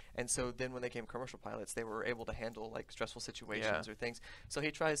things, and so then when they became commercial pilots, they were able to handle like stressful situations or things. So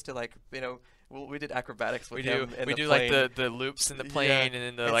he tries to like we did acrobatics with him. We in do the like plane. the loops in the plane Yeah. and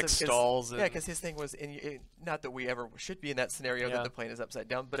then the And like so- stalls. Yeah, And because his thing was, not that we ever should be in that scenario Yeah. that the plane is upside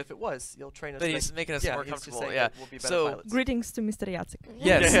down, but if it was, you'll train us. But to he's making us yeah, more he's just comfortable. saying Yeah. that we'll be better So pilots. Greetings to Mr. Jacek.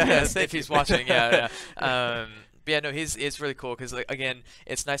 yes, Yeah. yes, Thank if he's you. watching, yeah. But yeah, no, it's really cool because like, again,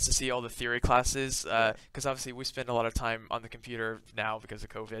 it's nice to see all the theory classes because obviously we spend a lot of time on the computer now because of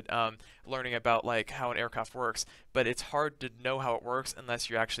COVID, learning about like how an aircraft works. But it's hard to know how it works unless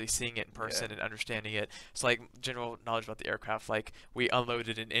you're actually seeing it in person Yeah. and understanding it. So like general knowledge about the aircraft, like we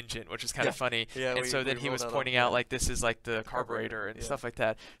unloaded an engine, which is kind of Yeah. funny. Yeah, and we- so then we he was rolled that pointing up, out yeah. like this is like the carburetor, carburetor and yeah. stuff like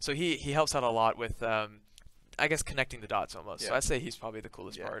that. So he helps out a lot with. I guess connecting the dots almost. So Yeah. I'd say he's probably the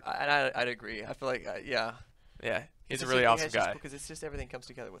coolest part. I'd agree. I feel like yeah. Yeah, he's a It's really just- awesome it's just guy. because it's just everything comes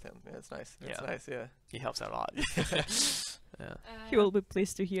together with him. Yeah, it's nice. It's Yeah. nice. Yeah. He helps out a lot. Yeah. He will be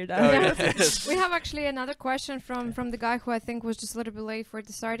pleased to hear that. Oh, Yeah. yeah. We have actually another question from the guy who I think was just a little bit late for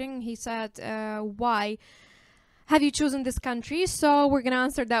the starting. He said, why have you chosen this country? So we're going to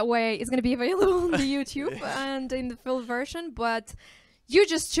answer that way. It's going to be available on the YouTube and in the full version, but you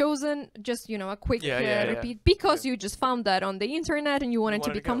just chosen a quick Yeah. repeat because you just found that on the internet and you wanted to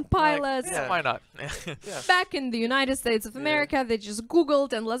wanted to become go. Like, pilots. Yeah, why not? Yeah. Back in the United States of Yeah. America, they just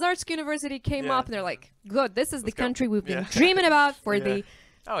Googled and Lazarski University came Yeah. up and they're like, good, this is the Let's go. country we've been Yeah. dreaming about for Yeah. the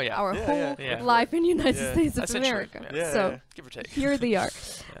Oh yeah. our Yeah, whole yeah. life in United Yeah. States of A century, America. yeah. Yeah, So yeah. Give or take. here they are.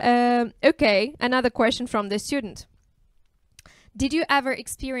 Okay, another question from the student. Did you ever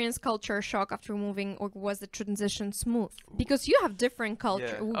experience culture shock after moving, or was the transition smooth? Because you have different culture.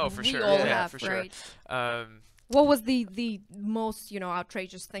 Yeah. w- Oh, for we sure. all Yeah, have, for sure. right? Um, What was the most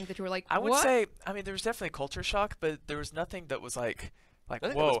outrageous thing that you were like? I would what? say, I mean, there was definitely culture shock, but there was nothing that was like Nothing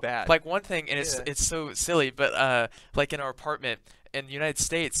that whoa. was bad. Like one thing, and Yeah. it's so silly, but like in our apartment in the United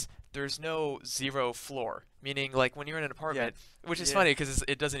States, there's no zero floor. Meaning, like when you're in an apartment, which is Yeah. funny because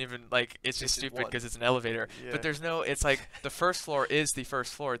it doesn't even like it's just It's just stupid one. because it's an elevator. Yeah. But there's no. It's like the first floor is the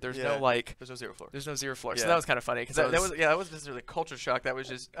first floor. There's no Yeah. like. There's no zero floor. There's no zero floor. So Yeah. that was kind of funny because That was that wasn't necessarily culture shock. That was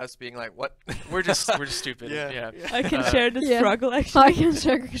just us being like, what? we're just stupid. Yeah. I can share the Yeah. struggle actually. I can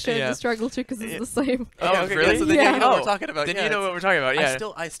share Yeah. the struggle too because it's Yeah. the same. Oh, okay, really? So then Yeah. you know what Oh, we're talking about. Then yeah, you know it's- what we're talking about.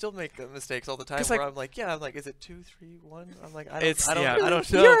 Yeah. I still make mistakes all the time 'Cause, where like- I'm like, is it 2, 3, 1? I'm like, It's- I don't yeah. know.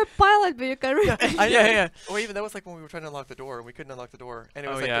 You're a pilot, but you can. Yeah. Or even that was like when we were trying to unlock the door and we couldn't unlock the door, and it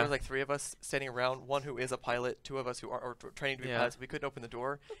was Oh, like yeah. there was like 3 of us standing around, one who is a pilot, 2 of us who are training to be Yeah. pilots. We couldn't open the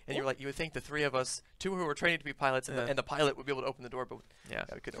door, and you were like, you would think the 3 of us, 2 who were training to be pilots, and, Yeah. and the pilot would be able to open the door, but Yeah.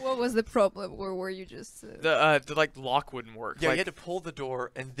 we couldn't. What was the problem? Or were you just? The like lock wouldn't work. Yeah, like, you had to pull the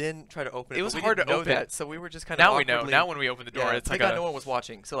door and then try to open it. It but was we hard didn't to know open. that, so we were just kind of now we know. Now when we open the door, yeah, it's thank like God a no one was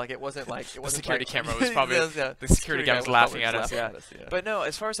watching, so like it wasn't like it wasn't security like, camera was probably yeah, the security guy was laughing probably at us. laughing Yeah. yeah. But no,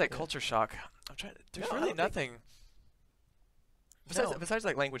 as far as like Yeah. culture shock, I'm trying. There's No, I really don't think- nothing. besides, No. besides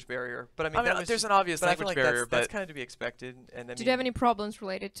like language barrier, but I mean, I mean, that was there's just- an obvious but I feel language like barrier, that's but kind of to be expected. And I Did you have any problems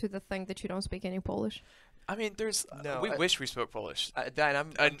related to the thing that you don't speak any Polish? I mean, there's. No, we wish we spoke Polish. Dan,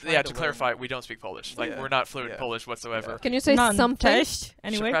 I'm Yeah, to clarify, we don't speak Polish. Like, we're not fluent in Polish whatsoever. Can you say None. something? Cześć.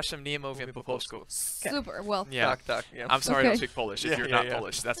 Anyway. Przepraszam, nie mówię po polsku. Super. Well. Yeah. Tak, yeah. I'm sorry I don't Okay. speak Polish if Yeah, you're yeah, not yeah.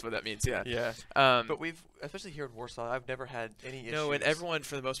 Polish. That's what that means, yeah. Yeah. But we've, especially here in Warsaw, I've never had any issues. No, and everyone,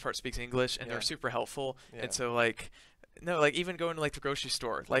 for the most part, speaks English, and Yeah. they're super helpful. Yeah. And so, like, no, like, even going to, like, the grocery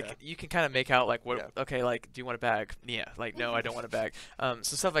store, like, Yeah. you can kind of make out, like, what, Yeah. okay, like, do you want a bag? Yeah. Like, no, I don't want a bag.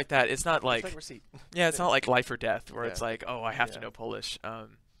 So stuff like that. It's not like, It's like receipt. yeah, it's not like life or death, where Yeah. it's like, oh, I have to Yeah. know Polish. But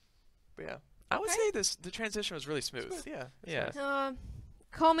yeah. I would say the transition was really smooth. Smooth, yeah. It's Yeah. nice.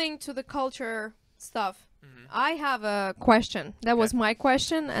 Coming to the culture stuff, Mhm. I have a question. That was Okay. my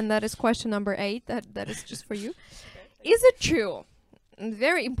question, and that is question number 8. That is just for you. Is it true?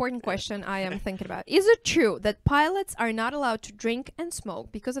 Very important question I am thinking about. Is it true that pilots are not allowed to drink and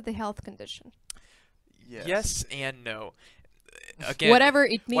smoke because of the health condition? Yes and no. Again, Whatever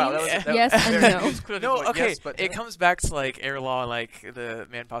it means, Wow, that was- yes and very no. good. No, Yes, okay. but It comes back to like air law and like the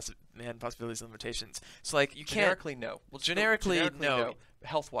man possibilities and limitations. So like you can't. generically no. Well, Generically, no.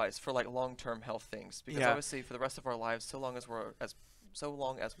 Health-wise, for like long-term health things, because Yeah. obviously for the rest of our lives, so long as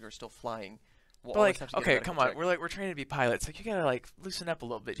we are still flying, we'll But always like, have to get a okay, medical come on. check. We're trained to be pilots. Like you gotta like loosen up a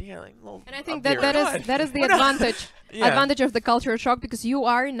little bit. You gotta like a little. And I think a that beer. that is the We're not- advantage Yeah. advantage of the culture shock, because you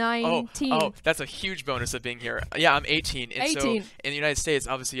are 19. Oh, that's a huge bonus of being here. Yeah, I'm 18, and so 18. in the United States,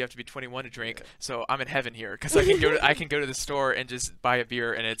 obviously you have to be 21 to drink. So I'm in heaven here because I can go to the store and just buy a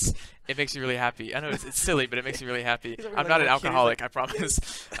beer, and it makes me really happy. I know it's silly, but it makes me really happy. He's like, I'm not an "Look, kid," he's alcoholic, like- I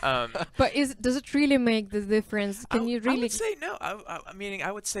promise. But does it really make the difference? Can you I really? would say no. Meaning,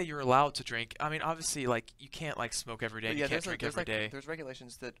 I would say you're allowed to drink. I mean, obviously, like you can't like smoke every day. But You can't there's drink there's every day. there's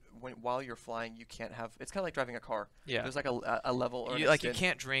regulations that while you're flying, you can't have. It's kind of like driving a car. Yeah. There's like a level or an You extent,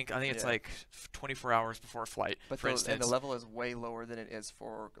 can't drink. I think it's Yeah. like 24 hours before a flight, but for and instance. the level is way lower than it is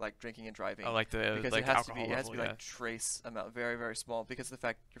for like drinking and driving. Oh, like the because like it has to alcohol be, it has to level. be Yeah. like trace amount, very very small, because of the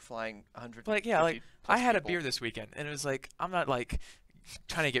fact you're flying 100. But like yeah, like I had a beer this weekend, and it was like I'm not like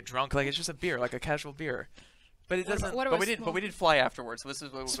trying to get drunk. Like it's just a beer, like a casual beer. But it doesn't. what But about we didn't. But we didn't fly afterwards. So this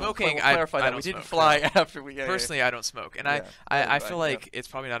is what Smoking, We'll I- clarify I that don't we didn't smoke, fly no. after we. Personally, I don't smoke, and Yeah, I right, feel yeah. like it's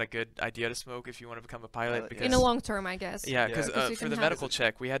probably not a good idea to smoke if you want to become a pilot Pilot, because in a long term, I guess. yeah, Yeah. because Because you for can the have- medical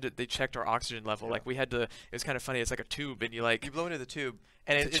check, they checked our oxygen level. Yeah. Like we had to. It was kind of funny. It's like a tube, and you like You blow into the tube,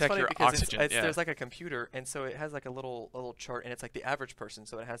 and To it's check funny your because oxygen, yeah. there's like a computer, and so it has like a little chart, and it's like the average person,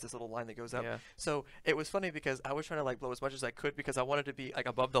 so it has this little line that goes up. Yeah. So it was funny because I was trying to like blow as much as I could because I wanted to be like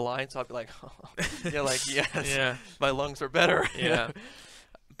above the line, so I'd be like, yeah, like yes, yeah. my lungs are better. you Yeah. know?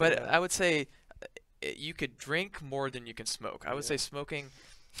 But Yeah. I would say you could drink more than you can smoke. I would say smoking,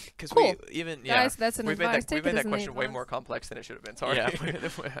 because Cool. we even Guys, that's an we made advice. that, we Take made it as that an question way advice. more complex than it should have been. Sorry. yeah,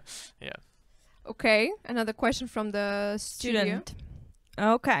 yeah. Okay, another question from the studio. Student.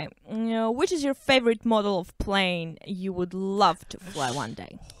 Okay. Which is your favorite model of plane you would love to fly one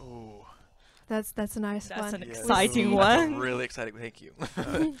day? Ooh, That's a nice That's one. an Yeah. exciting Ooh, one. I'm really excited. Thank you.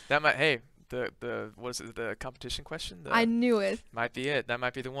 that might. Hey, the what is it? The competition question. I knew it. Might be it. That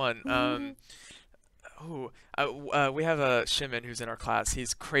might be the one. We have a Shimon who's in our class.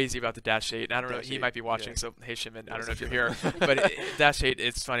 He's crazy about the Dash 8. And I don't know. Dash He 8, might be watching. yeah. So hey, Shimon. I Yeah, don't know if you're Shimon. here, but Dash 8.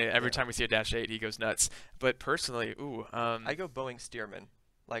 It's funny. Every Yeah. time we see a Dash 8, he goes nuts. But personally, I go Boeing Stearman.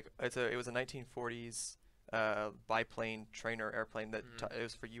 Like it was a 1940s biplane trainer airplane that it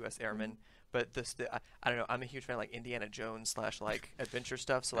was for U.S. airmen. But I don't know. I'm a huge fan of like Indiana Jones / like adventure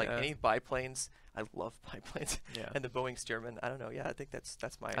stuff. So like Yeah. any biplanes, I love biplanes. Yeah. And the Boeing Stearman, I don't know. Yeah, I think that's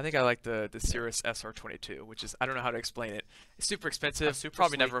my. I think I like the Cirrus SR-22, which is I don't know how to explain it. It's super expensive. Super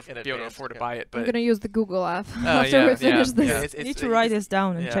Probably sleek never and be able to advanced, afford to yeah. buy it. I'm But gonna use the Google app after yeah, we finish yeah, this. yeah. It's, Need you to write can- this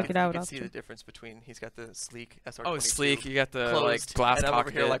down and yeah. check it out You can see after. the difference between he's got the sleek SR-22. oh, it's sleek. You got the closed, like glass and I'm over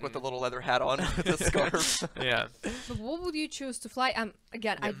cockpit. here like with the and- little leather hat on with the scarf. yeah. But what would you choose to fly?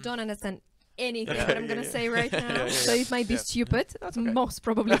 Again, I don't understand anything Yeah, that I'm yeah, gonna yeah. say right Yeah, now, yeah, so yeah. it might be Yeah. stupid. That's okay. Most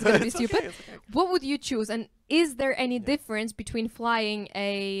probably it's gonna be It's okay, stupid. it's okay. What would you choose? And is there any difference between flying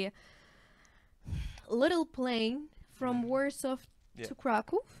a little plane from Warsaw Yeah. to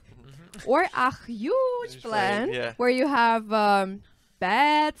Krakow Mhm. or a huge Huge plane plane, yeah. where you have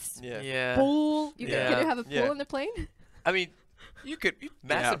beds, Yeah. Yeah. pool? Can Yeah. you have a pool Yeah. in the plane? I mean, You could.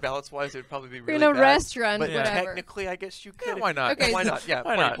 massive balance wise, it would probably be Or really in a bad. restaurant, But whatever. technically, I guess you Yeah, could. why not? Okay, Why not? Yeah.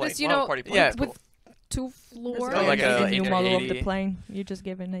 Why party not? plane. Just, you Well, know, party plane. yeah. is cool. with 2 floors. There's Oh, no like a a new model of the 880. plane. You just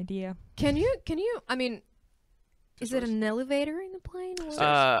give an idea. Can you? I mean, Is it an elevator in the plane? Or? It's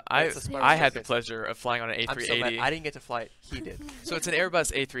a spiral I had the staircase. pleasure of flying on an I'm so mad. A380. I didn't get to fly it. He did. So it's an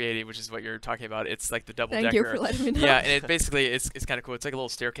Airbus A380, which is what you're talking about. It's like the double Thank decker. you for letting me know. Yeah, and it basically it's kind of cool. It's like a little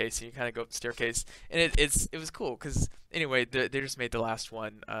staircase, and you kind of go up the staircase, and it was cool because anyway, they just made the last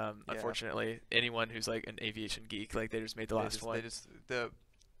one. Unfortunately, anyone who's like an aviation geek, like they just made the last one.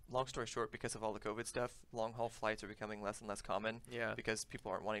 Long story short, because of all the COVID stuff, long haul flights are becoming less and less common. Yeah. Because people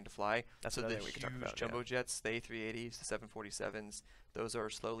aren't wanting to fly. That's so another the thing we could talk huge about, jumbo yeah. jets, the A380s, the 747s, those are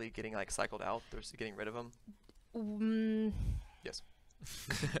slowly getting like cycled out. They're getting rid of them. Yes.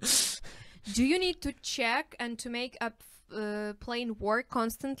 Do you need to check and to make a plane work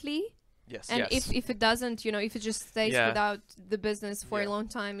constantly? Yes. And Yes. if it doesn't, if it just stays Yeah. without the business for a Yeah. long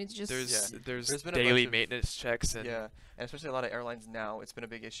time, it's just There's been a daily bunch of- maintenance checks and Yeah, and especially a lot of airlines now, it's been a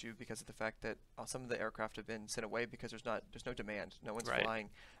big issue because of the fact that some of the aircraft have been sent away because there's no demand, no one's Right. flying.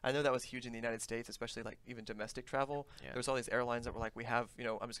 I know that was huge in the United States, especially like even domestic travel. Yeah. There was all these airlines that were like, we have,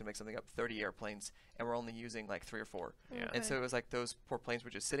 I'm just gonna make something up, 30 airplanes, and we're only using like 3 or 4. Yeah. And so it was like those poor planes were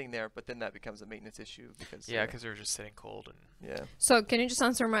just sitting there, but then that becomes a maintenance issue because because they're just sitting cold and yeah. So can you just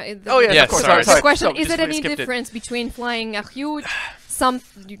answer my? Oh, yeah, Yes, of course. sorry. The question: So is just it we any skipped it. difference between flying a huge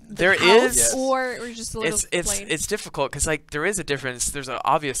There house is. Yes. or just a little plane? It's difficult because like there is a difference. There's an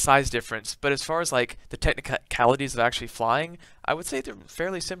obvious size difference, but as far as like the technicalities of actually flying, I would say they're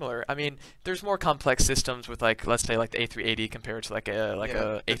fairly similar. I mean, there's more complex systems with like let's say like the A380 compared to like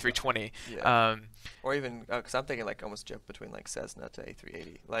a A320. Yeah. Or even because I'm thinking like almost jump between like Cessna to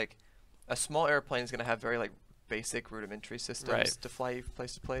A380. Like a small airplane is gonna have very like basic rudimentary systems Right. to fly you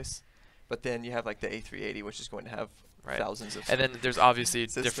place to place, but then you have like the A380, which is going to have Right. thousands of. And then there's obviously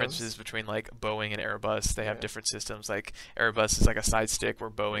systems. differences between like Boeing and Airbus. They have Yeah. different systems. Like Airbus is like a side stick, where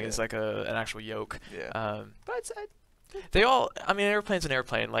Boeing Yeah. is like an actual yoke. Yeah. But it's, They all, I mean, an airplane's an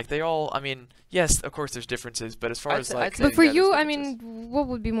airplane. Like they all, I mean, yes, of course there's differences, but as far I'd as say- like, I'd say But for yeah, you, there's I mean, what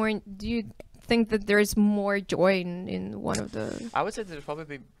would be more? Do you think that there is more joy in one of the? I would say there's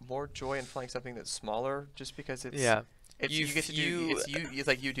probably be more joy in flying something that's smaller, just because it's yeah, you get to do you- it's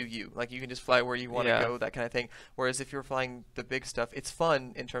like you do you, like you can just fly where you want to Yeah. go, that kind of thing. Whereas if you're flying the big stuff, it's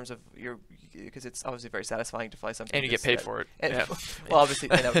fun in terms of because it's obviously very satisfying to fly something and you get that's paid that- for it. and Yeah. well, obviously,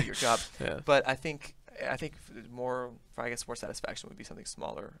 and that would be your job. Yeah. But I think more satisfaction would be something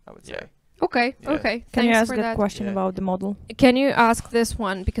smaller, I would say. Yeah. Okay, Yeah. okay. Can you Thanks ask for that that. question Yeah. about the model? Can you ask this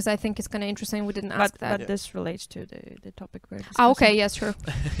one because I think it's kind of interesting. We didn't ask that. But this relates to the topic we're discussing. Ah, okay, yes, sure.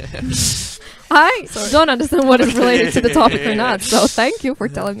 I don't understand what is related to the topic or not, so thank you for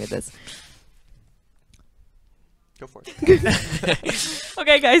telling me this. Go for it.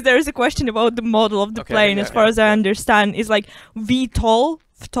 Okay, guys, there is a question about the model of the Okay, plane. yeah, As far as I yeah. understand, it's like VTOL.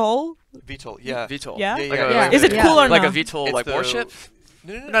 VTOL. VTOL, yeah. VTOL. Yeah? Yeah, Like yeah. a- Yeah. like Is a- it cool or like not? a VTOL It's like the- warship?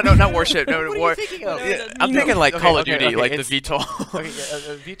 No, No, not warship. No, What are war. you thinking of? Yeah, that I'm means- thinking like Okay, Call of okay, Duty, okay, like the it's- VTOL. Okay,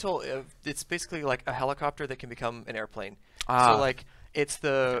 yeah, a VTOL, it's basically like a helicopter that can become an airplane. Ah. So like it's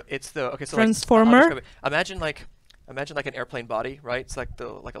the okay, so Transformer? Like, I'll describe it. Imagine like an airplane body, right? It's like a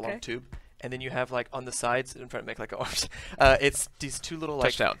long Okay. tube, and then you have like on the sides. I'm trying to make like arms. It's these two little like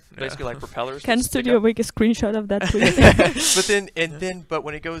Touchdown. basically like propellers. Can that stick studio up. make a screenshot of that, please? but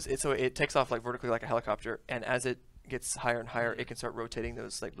when it goes, it takes off like vertically like a helicopter, and as it gets higher and higher, it can start rotating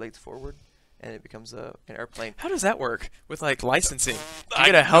those like blades forward, and it becomes an airplane. How does that work with like licensing? Do I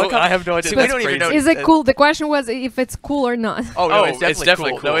you get a know- helicopter? I have no idea. See, We that's don't even know. crazy. Is it cool? The question was if it's cool or not. Oh no, Oh, it's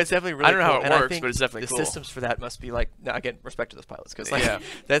definitely cool. No, cool. it's definitely really I don't know cool. how it And I works, think but it's definitely the cool. systems for that must be like, now again, respect to those pilots, because like Yeah.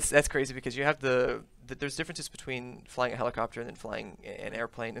 that's crazy, because you have there's differences between flying a helicopter and then flying an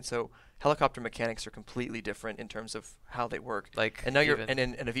airplane, and so helicopter mechanics are completely different in terms of how they work. Like, And now you're even-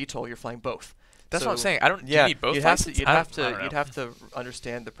 in a VTOL, you're flying both. That's what I'm So- saying. I don't. Do Yeah, you need both you'd have to licenses? you'd I have don't- I to don't you'd know. have to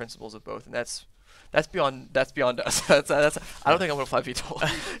understand the principles of both, and that's beyond us. that's I don't think I'm gonna fly VTOL.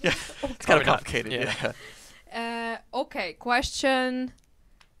 Yeah, it's kind Probably of not. complicated. Yeah. Yeah. Okay, question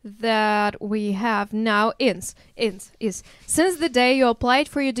that we have now is since the day you applied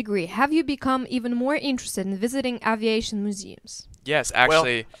for your degree, have you become even more interested in visiting aviation museums? Yes,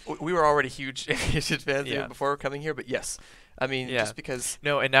 actually. We were already huge aviation fans Yeah. even before coming here, but yes, I mean, Yeah. just because.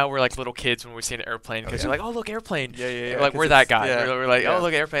 No, and now we're like little kids when we see an airplane because yeah. you're like, oh look, airplane. Yeah, yeah, yeah. Like 'cause we're that it's- guy. yeah, We're like, yeah. oh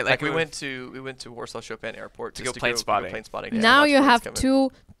look, airplane. Like we were- went to Warsaw Chopin Airport To just go plane spotting. plane spotting. yeah, Now watch you planes have come in.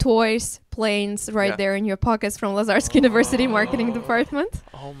 two toys, planes right Yeah. there in your pockets from Lazarski University Marketing Department.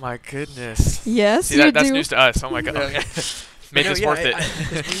 Oh my goodness. Yes, See, you that's do. news to us. Oh my god. Yeah. make this worth it.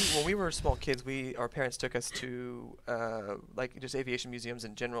 'Cause when we were small kids, our parents took us to like just aviation museums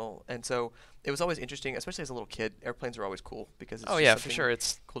in general, and so it was always interesting, especially as a little kid. Airplanes are always cool because it's Oh just yeah, for something sure.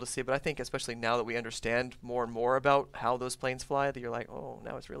 It's cool to see. But I think especially now that we understand more and more about how those planes fly, that you're like, oh,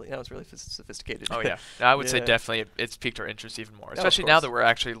 now it's really sophisticated. oh yeah. I would say Yeah. definitely it's piqued our interest even more, of especially now course. that we're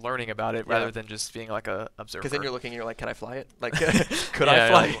actually learning about it Yeah. rather than just being like a observer. Because then you're looking, and you're like, can I fly it? Like, could Yeah, I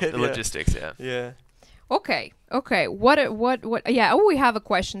fly yeah, it? the Yeah. logistics, yeah. Yeah. Okay. What? Yeah. Oh, we have a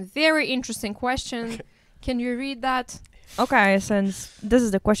question. Very interesting question. Can you read that? Okay, since this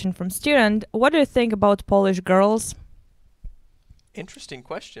is the question from student, what do you think about Polish girls? Interesting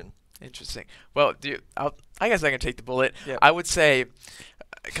question. Interesting. Well, I guess I can take the bullet. Yeah. I would say,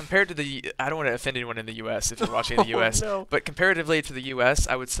 compared to I don't want to offend anyone in the U.S. if you're watching in the U.S., no. but comparatively to the U.S.,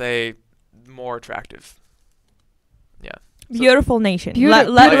 I would say more attractive. Yeah. Beautiful nation.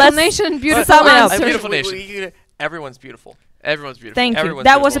 Beautiful let's nation, beautiful sum it up. answer. Beautiful nation. Everyone's beautiful. Everyone's beautiful. Thank you. Everyone's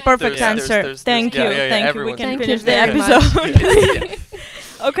That was a beautiful. perfect There's- answer. Thank you. yeah, Thank you. We everyone's can beautiful. finish the Thank you very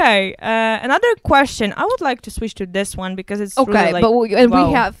episode. Okay. Another question. I would like to switch to this one because it's Okay, really like but wow.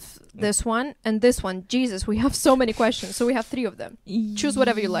 we have this one and this one. Jesus, we have so many questions. So we have 3 of them. Choose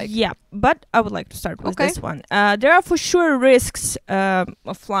whatever you like. Yeah, but I would like to start with Okay. this one. There are for sure risks of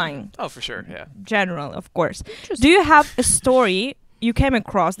flying, Oh, for sure. Yeah. general, of course. Interesting. Do you have a story you came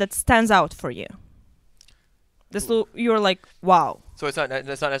across that stands out for you? You're like, wow. So it's not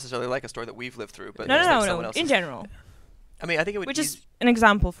necessarily like a story that we've lived through, but No, it's no, like no, someone no. else's. In general, I mean, I think it would. which is an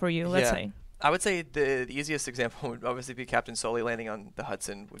example for you, let's Yeah. say. I would say the easiest example would obviously be Captain Sully landing on the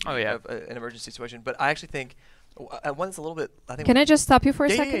Hudson. Would be Oh, yeah. an emergency situation. But I actually think one that's a little bit. I think. Can I just stop you for a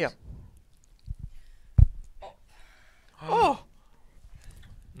Yeah, second? yeah, yeah. Oh.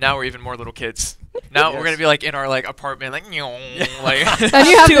 Now we're even more little kids. Now we're Yes. gonna be like in our like apartment, like like. And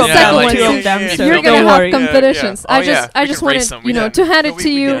you have Two the of Yeah, second them, like- two one. of them. yeah, So You're don't gonna have worry. competitions. Oh, I yeah. I We just can race wanted, them. We can- to hand No, it to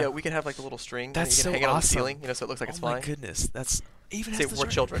you. we can have like a little string. That's and so you can hang it on the awesome. ceiling, so it looks like it's Oh my flying. goodness, that's even See, has we're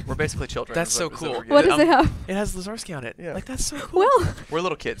Lazar- children. We're basically children. That's is so what cool. we're What getting does it have? It has Lazarski on it. Yeah. Like that's so cool. Well, at. We're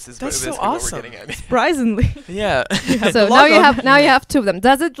little kids. Is That's so basically what awesome. we're getting at. Surprisingly. Yeah. so the now you logo. have you have 2 of them.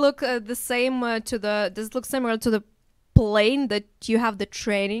 Does it look the same does it look similar to the plane that you have the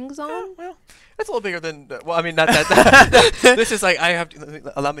trainings on? Well, that's a little bigger than. Well, I mean, not that. This is like I have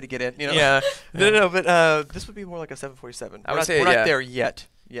to allow me to get in. You know. Yeah. No, but this would be more like a 747. I We're would not, say, we're not yeah. there yet.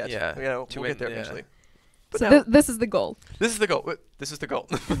 Yeah. You know, To we'll get win, there yeah. eventually. But So no, this is the goal. this is the goal. This is the goal.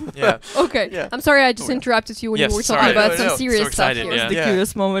 Yeah. Okay. Yeah. I'm sorry I just Oh, yeah. interrupted you when Yes, you were sorry. talking No, about no, some no. serious So stuff excited, here. yeah. The Yeah.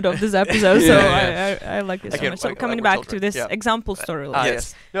 curious moment of this episode, so Yeah, I like this so Again, much. So like coming we're back children. to this Yeah. example story.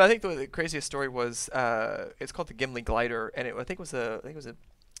 Yes. No, I think the craziest story was it's called the Gimli glider, and I think it was an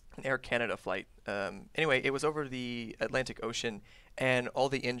Air Canada flight. Anyway, it was over the Atlantic Ocean, and all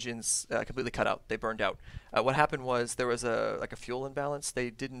the engines completely cut out. They burned out. What happened was there was a fuel imbalance. They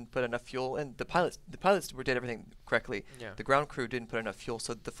didn't put enough fuel, and the pilots did everything correctly. Yeah. The ground crew didn't put enough fuel,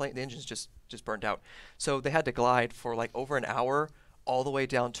 so the engines just burned out. So they had to glide for like over an hour all the way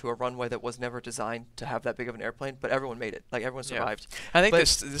down to a runway that was never designed to have that big of an airplane, but everyone made it. Like everyone Yeah. survived. I think But-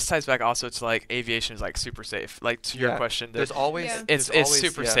 this ties back also to like aviation is like super safe. Like to your Yeah. question, There's always Yeah. it's there's always-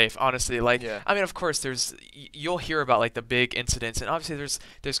 super yeah. safe, honestly. Like Yeah. I mean, of course, you'll hear about like the big incidents, and obviously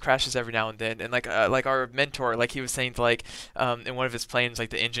there's crashes every now and then. And like our mentor, like he was saying, like in one of his planes, like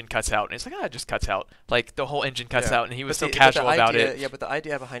the engine cuts out, and it's like it just cuts out. Like the whole engine cuts Yeah. out, and he was But so the casual about idea, it. Yeah, but the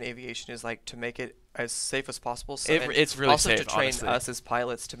idea behind aviation is like to make it as safe as possible. So and It's really also safe, to train honestly. us as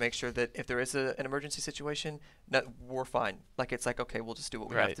pilots to make sure that if there is an emergency situation, we're fine. Like it's like okay, we'll just do what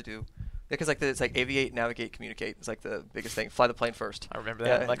we have Right. to do. Because like it's like aviate, navigate, communicate. It's like the biggest thing. Fly the plane first. I remember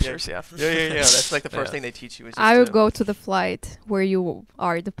Yeah, that in lectures. Yeah. Yeah. That's like the first Yeah. thing they teach you. Is just I would to- go to the flight where you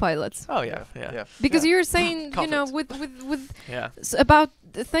are the pilots. Oh yeah. Yeah. Because Yeah. you're saying, you know, Confidence. with Yeah. about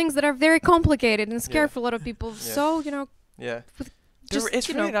the things that are very complicated and scary Yeah. for a lot of people. Yeah. So, you know, Yeah. just, It's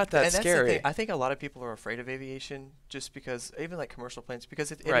you really know, not that and that's the scary. thing. I think a lot of people are afraid of aviation just because, even like commercial planes,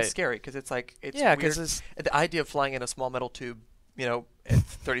 because it Right. is scary. Because it's like it's Yeah, weird. because The idea of flying in a small metal tube, you know, at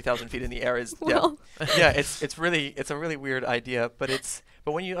 30,000 feet in the air is well, yeah, it's a really weird idea, but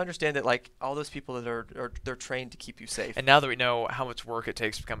when you understand that like all those people that are they're trained to keep you safe. and now that we know how much work it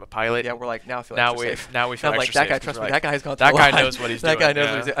takes to become a pilot, Yeah, we're like now I feel now extra we safe. now we feel I'm like extra that guy. safe 'cause Trust we're me, like, that guy's gone through that a guy lot. knows what he's that doing. guy knows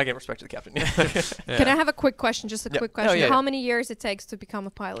yeah. what he's. I give respect to the captain. Yeah. can I have a quick question? Just a Yeah. quick Oh, question. yeah. How many years it takes to become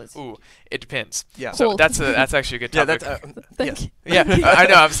a pilot? Ooh, it depends. Yeah. So Cool. that's actually a good Yeah, topic. that's Thank yes. you. Yeah, I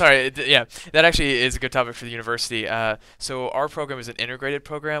know. I'm sorry. Yeah, that actually is a good topic for the university. So our program is an integrated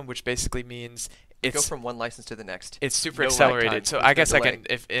program, which basically means go from one license to the next. It's super No lag accelerated. time. So There's I no guess I delay. can,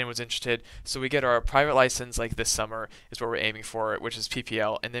 if anyone's interested. So we get our private license like this summer is what we're aiming for, which is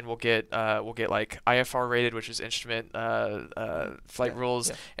PPL, and then we'll get like IFR rated, which is instrument flight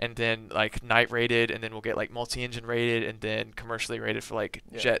rules, and then like night rated, and then we'll get like multi-engine rated, and then commercially rated for like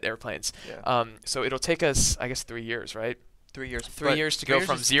jet airplanes. So it'll take us, I guess, 3 years, right? 3 years. 3 years to go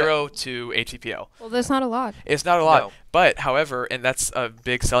from 0 to ATPL. Well, that's not a lot. It's not a lot, No. but however, and that's a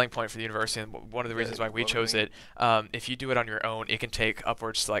big selling point for the university, and one of the reasons why we chose it. If you do it on your own, it can take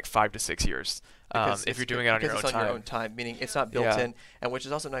upwards to like 5 to 6 years. If you're doing it on your own time. Because it's on your own time, meaning it's not built in, and which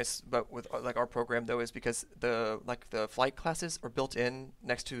is also nice. But with like our program though, is because the flight classes are built in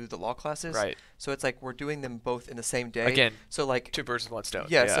next to the law classes. Right. So it's like we're doing them both in the same day. Again, so like 2 birds with 1 stone.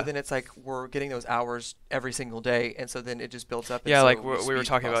 Yeah. So then it's like we're getting those hours every single day, and so then it just builds up. And yeah, so like we were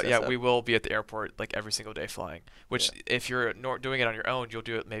talking about. Yeah, up. we will be at the airport like every single day flying. Which if you're doing it on your own, you'll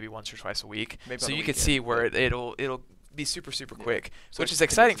do it maybe once or twice a week. Maybe so on a you can weekend, see where it'll be super quick, so which is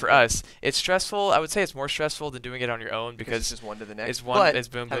exciting for us. It's stressful. I would say it's more stressful than doing it on your own because it's just one to the next. It's one. But it's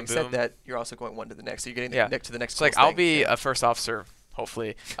boom, boom, having boom. said that, you're also going one to the next. So you're getting to the next. So like I'll be a first officer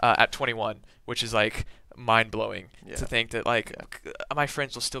hopefully at 21, which is like mind blowing to think that like my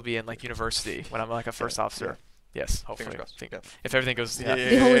friends will still be in like university when I'm like a first officer. Yes, hopefully. If everything goes, the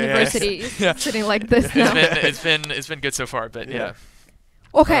whole university is sitting like this now. It's been good so far, but yeah.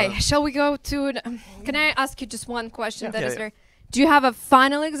 Okay, shall we go to? Can I ask you just one question? Do you have a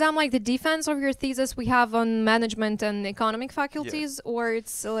final exam like the defense of your thesis we have on management and economic faculties, or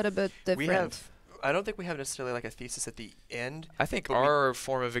it's a little bit different? I don't think we have necessarily like a thesis at the end. I think our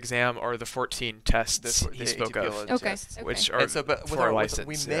form of exam are the 14 tests he spoke of. Okay. Which are with our license.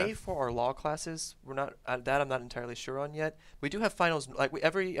 We may for our law classes. We're not that I'm not entirely sure on yet. We do have finals. Like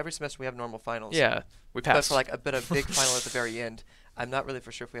every semester we have normal finals. Yeah, we pass. But for like a big final at the very end. I'm not really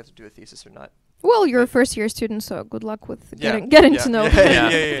for sure if we have to do a thesis or not. Well, you're a first-year student, so good luck with getting to know.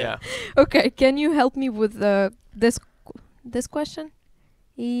 Yeah. Okay, can you help me with this question?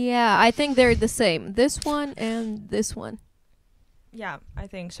 Yeah, I think they're the same. This one and this one. Yeah, I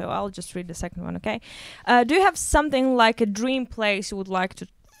think so. I'll just read the second one, okay? Do you have something like a dream place you would like to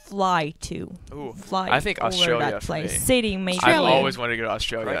fly to? Ooh, fly I think over Australia that for place. me. City, maybe. I've always wanted to go to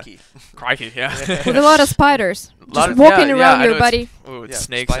Australia. Crikey, yeah. With a lot of spiders. Just walking around your buddy. Ooh,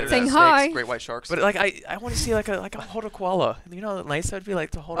 snakes. Saying hi. Great white sharks. But like I want to see like a hold a koala. You know how nice that would be,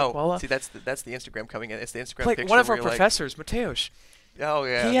 like to hold a koala. See, that's the Instagram coming in. It's the Instagram like picture. One of our professors, Mateusz. Oh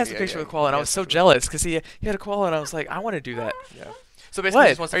yeah. He has a picture with a koala, and I was so jealous because he had a koala, and I was like, I want to do that. Yeah. So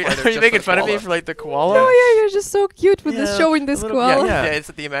basically, what? Are you making fun of me for like the koala? No, yeah, you're just so cute with this showing this koala. Yeah, it's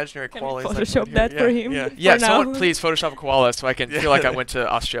the imaginary koala. Can we Photoshop that for him? Yeah, someone please Photoshop a koala so I can feel like I went to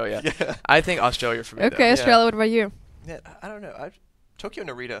Australia. I think Australia for me. Okay, Australia. What about you? Yeah, I don't know. Tokyo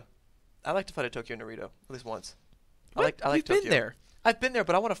Narita. I like to fly to Tokyo Narita at least once. What? I like Tokyo. You've been there. I've been there,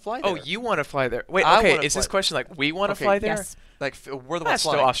 but I want to fly there. Oh, you want to fly there? Wait, okay. Is this question like we want to fly there? Yes. Like we're the ones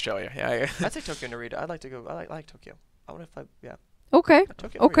flying. Still Australia. Yeah. I'd say Tokyo Narita. I'd like to go. I like Tokyo. I want to fly. Yeah. Okay.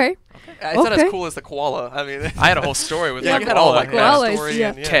 Okay. It's not as cool as the koala. I mean, I had a whole story with you like had all like koalas, story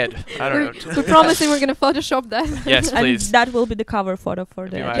yeah. and, Ted. I don't know. We're promising we're gonna Photoshop that. Yes, please. And that will be the cover photo for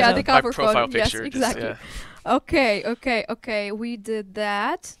the the cover profile photo. picture. Yes, exactly. Okay. We did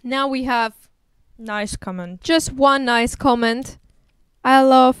that. Now we have nice comment. just one nice comment. I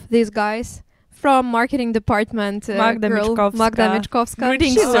love these guys from marketing department. Magda Miczkowska.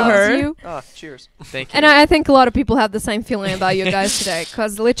 Greetings She to loves her. you. Cheers. Thank you. And I think a lot of people have the same feeling about you guys today,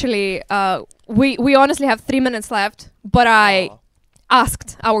 because literally, we honestly have 3 minutes left, but I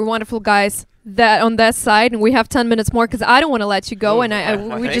asked our wonderful guys that on that side, and we have 10 minutes more because I don't want to let you go, and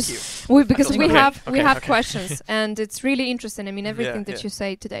because we have questions, and it's really interesting. I mean, everything that you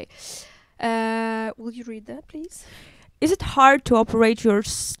say today. Will you read that, please? Is it hard to operate your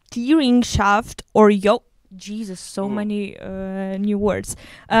steering shaft or yoke? Jesus, so many new words.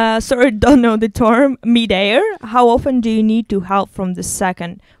 Sorry, don't know the term. Mid-air. How often do you need to help from the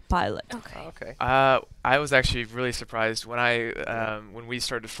second pilot? Okay. I was actually really surprised when when we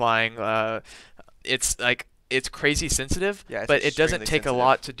started flying. It's like it's crazy sensitive, but it doesn't take a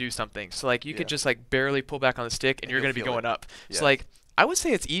lot to do something. So like you could just like barely pull back on the stick, and you're going to be going up. So like I would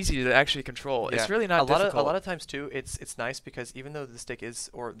say it's easy to actually control. It's really not difficult. A lot of times too, it's nice because even though the stick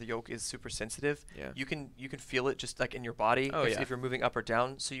or the yoke is super sensitive, you can feel it just like in your body if you're moving up or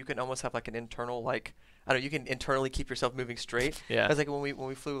down. So you can almost have like an internal like I don't know. You can internally keep yourself moving straight. Yeah. Because like when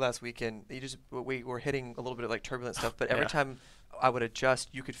we flew last weekend, we were hitting a little bit of like turbulent stuff, but every time I would adjust,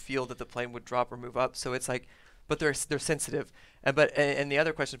 you could feel that the plane would drop or move up. So it's like, but they're sensitive. And the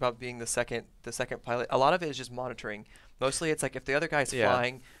other question about being the second pilot, a lot of it is just monitoring. Mostly it's like if the other guy's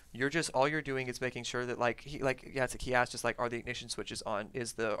flying, all you're doing is making sure that he asked just like, are the ignition switches on?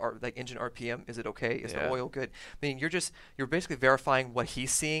 Is the engine RPM, is it okay? Is the oil good? I mean, you're basically verifying what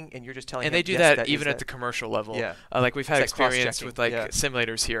he's seeing, and you're just telling him. And they do that even at the commercial level. Yeah. Like we've had It's experience with like yeah.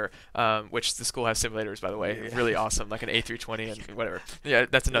 simulators here, which the school has simulators, by the way. Yeah. Really awesome, like an A320 and whatever. Yeah,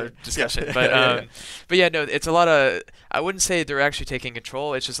 that's another discussion. Yeah. But yeah, no, it's a lot of. I wouldn't say they're actually taking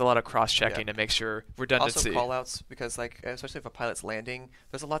control. It's just a lot of cross-checking to make sure redundancy. Also call-outs, because like especially if a pilot's landing,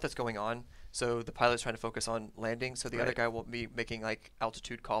 there's a lot that's going on. So the pilot's trying to focus on landing. So the other guy will be making like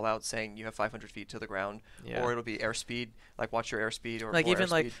altitude call-outs saying you have 500 feet to the ground, or it'll be airspeed, like watch your airspeed, or like even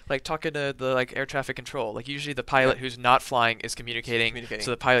like talking to the like air traffic control. Like usually the pilot who's not flying is communicating,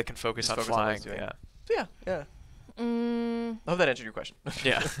 so the pilot can focus on flying. Yeah. I hope that answered your question.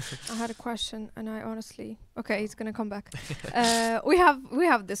 Yeah. I had a question, and I honestly... Okay, it's gonna come back. We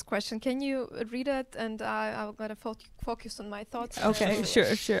have this question. Can you read it? And I'm gonna focus on my thoughts. Okay,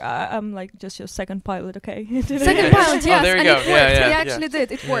 sure. I'm like just your second pilot, okay? Second pilot, yes. Oh, there you and go. It worked. Yeah. He actually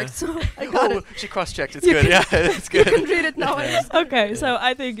did. It worked. So I got it. She cross-checked. It's good. Yeah, it's good. You can read it now. Okay, so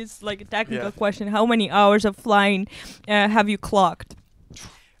I think it's like a technical question. How many hours of flying have you clocked?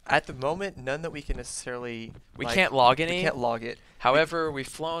 At the moment, none that we can necessarily. We can't log any. We can't log it. However, we've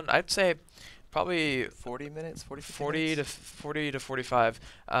flown, I'd say, probably 40 minutes, 40 to 45.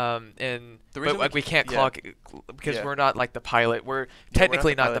 And but like we can't clock because we're not like the pilot. We're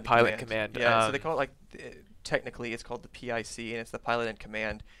technically not the pilot command. Yeah, so they call it like technically it's called the PIC, and it's the pilot in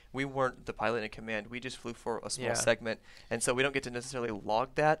command. We weren't the pilot in command. We just flew for a small segment, and so we don't get to necessarily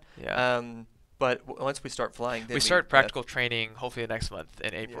log that. Yeah. But once we start flying, then we start practical training hopefully next month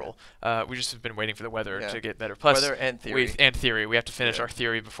in April. We just have been waiting for the weather to get better. Plus, weather and theory. We have to finish our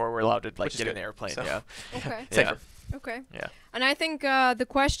theory before we're allowed to like get in the airplane. So Okay. Yeah. Okay. Yeah. And I think the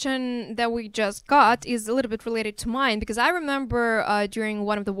question that we just got is a little bit related to mine, because I remember during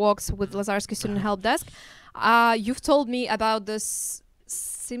one of the walks with Lazarski Student Help Desk, you've told me about this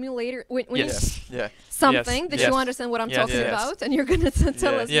simulator. Something that you understand what I'm talking about, and you're going to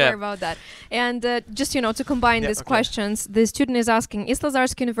tell us more about that. And just, to combine these questions, the student is asking, is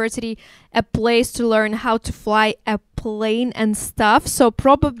Lazarski University a place to learn how to fly a plane and stuff? So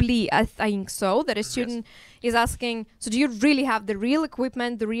probably, I think so, that a student is asking, so do you really have the real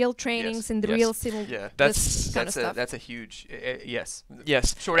equipment, the real trainings, and the real simul? Yeah, that's a huge yes.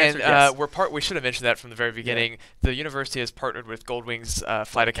 Yes. Short answer. And we should have mentioned that from the very beginning. The university has partnered with Goldwing's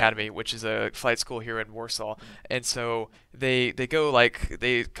Flight Academy, which is a flight school here in Warsaw, and so they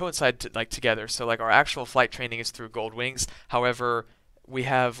coincide together. So like our actual flight training is through Goldwings. However, we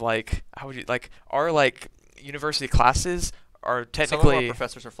have our university classes are technically some of our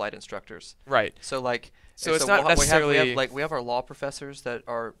professors are flight instructors. Right. So it's not necessarily we have our law professors that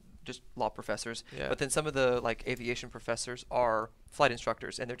are just law professors, but then some of the aviation professors are flight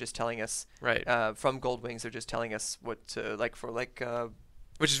instructors, and they're just telling us from Goldwings. They're just telling us what to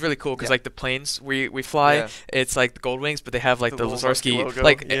which is really cool because the planes we fly, it's like the Goldwings, but they have the Lazarski logo,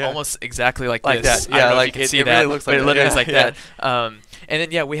 almost exactly like this. That. I don't know if you can see that, really but it literally is like that.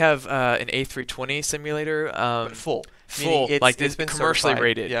 And then we have an A320 simulator, but full. It's been commercially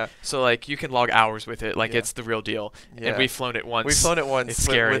rated. Yeah. So you can log hours with it, it's the real deal. Yeah. And we've flown it once. It's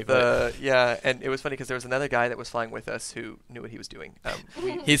scary. And it was funny because there was another guy that was flying with us who knew what he was doing.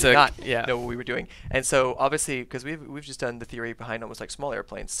 We did not know what we were doing, and so obviously because we've just done the theory behind almost small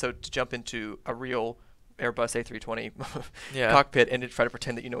airplanes. So to jump into a real Airbus A320 cockpit and to try to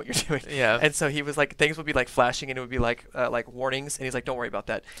pretend that you know what you're doing. Yeah. And so he was things would be flashing and it would be warnings, and he's like, don't worry about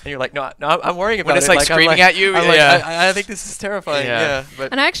that. And you're like, no, I'm worrying about it. When it's screaming at you. I think this is terrifying.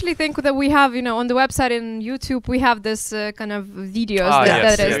 But and I actually think that we have, on the website and YouTube, we have this kind of videos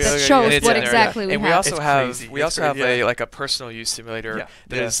that shows what exactly we have. And we also have a personal use simulator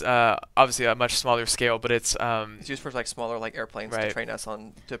that is obviously a much smaller scale, but it's used for smaller airplanes to train us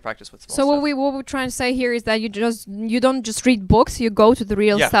on to practice with small stuff. So what we're trying to say here is that you don't just read books, you go to the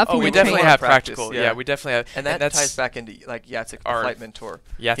real stuff. Oh, we definitely have practical. Yeah, we definitely have. And that ties back into Jacek, our flight mentor.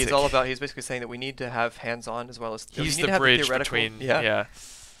 Jacek. He's basically saying that we need to have hands-on as well as he's the bridge between.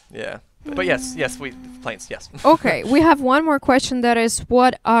 But yes, planes. Yes. Okay, we have one more question. That is,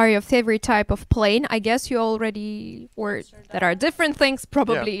 what are your favorite type of plane? I guess you already that are different things.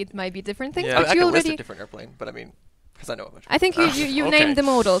 Probably it might be different things. Yeah. But I you can already list a different airplane, but I mean. I know a bunch. I think you named the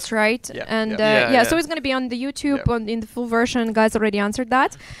models, right? So it's going to be on the YouTube in the full version. Guys already answered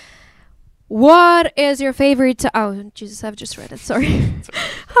that. What is your favorite? Oh Jesus, I've just read it. Sorry.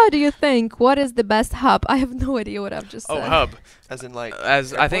 How do you think? What is the best hub? I have no idea what I've just said. Oh, hub. As in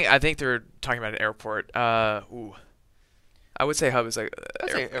I think they're talking about an airport. I would say hub is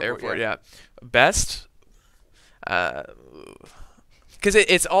airport. Yeah. Best. because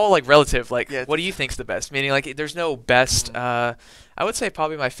it's all like relative. Like, Yeah, what do you think's the best? Meaning, like, there's no best. I would say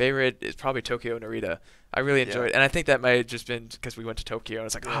probably my favorite is probably Tokyo Narita. I really enjoyed it, and I think that might have just been because we went to Tokyo, and I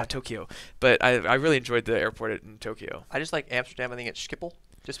was like, Tokyo. But I really enjoyed the airport in Tokyo. I just like Amsterdam. I think it's Schiphol,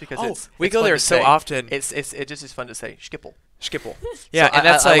 just because we it's go fun there to so say. often. It just is fun to say Schiphol. Schiphol. Yeah, So and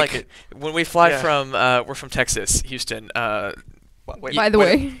that's I like, like it. when we fly from we're from Texas, Houston. Wait, By the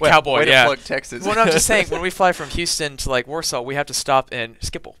way. Cowboy, way to yeah. plug Texas. Well, no, I'm just saying, when we fly from Houston to like Warsaw, we have to stop in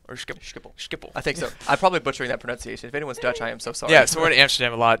Schiphol. Schiphol. I think so. I'm probably butchering that pronunciation. If anyone's Dutch, I am so sorry. Yeah, so we're in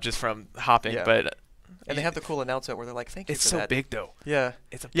Amsterdam a lot just from hopping, Yeah. but and they have the cool announcement where they're like, "Thank you it's for so that." big though. Yeah.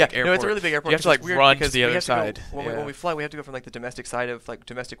 It's a big Yeah, airport. no, it's a really big airport. You have to because like it's weird run to because the we other have to go- side. when we fly, we have to go from like the domestic side of like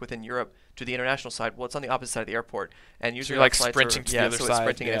domestic within Europe to the international side. Well, it's on the opposite side of the airport, and usually you're, like, our flights sprinting are, to the yeah, other so side, It's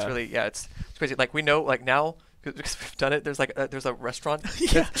sprinting, and it's yeah. really it's crazy. Like we know like now. Because we've done it. There's like there's a restaurant.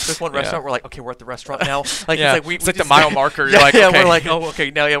 There's one restaurant. We're like, okay, we're at the restaurant now. Like yeah, it's like it's like the just- mile marker. Yeah, You're like, yeah, okay. we're like, oh, okay,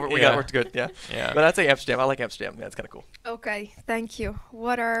 now we're good. Yeah, Yeah. But I'd say Amsterdam. I like Amsterdam. Yeah, it's kind of cool. Okay, thank you.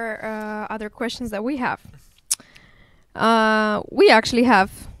 What are other questions that we have? We actually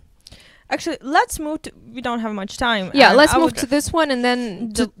have. Actually, let's move to. We don't have much time. Yeah, and let's I move would- to this one and then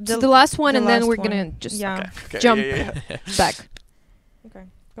The- to the- the last one, the and then last we're one. gonna just Yeah. Okay, jump yeah, yeah. back. Okay,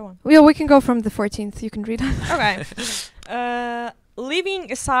 go on. Yeah, we can go from the 14th. You can read it. Okay.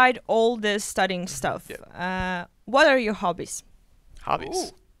 Leaving aside all this studying stuff, what are your hobbies?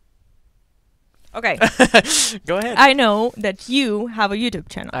 Hobbies. Okay. Go ahead. I know that you have a YouTube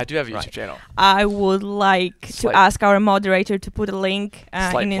channel. I do have a YouTube Right. channel. I would like Slight- to ask our moderator to put a link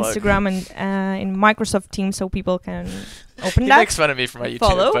Slight in plug. Instagram and in Microsoft Teams so people can open He that. makes fun of me for my YouTube,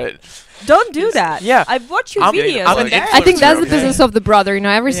 Follow? but Don't do that. yeah. I've watched your I'm videos. an and they're influencer, I think that's the okay. business of the brother. You know,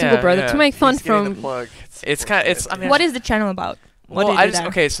 every Yeah, single brother yeah. to make fun He's giving the from. plug. It's kind of I mean, What is the channel about? What well, do you I do just there?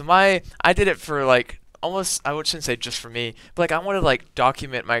 okay. So I did it for like almost. Shouldn't say just for me, but like I want to like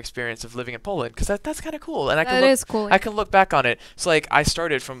document my experience of living in Poland because that's kind of cool, and I can That look, is cool. I can look back on it. So like I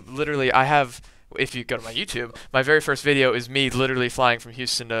started from literally. I have. If you go to my YouTube, my very first video is me literally flying from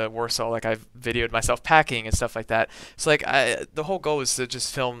Houston to Warsaw. Like I've videoed myself packing and stuff like that. So like the whole goal is to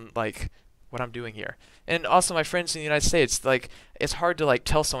just film like what I'm doing here. And also my friends in the United States, like it's hard to like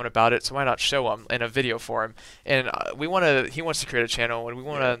tell someone about it, so why not show them in a video form? And he wants to create a channel, and we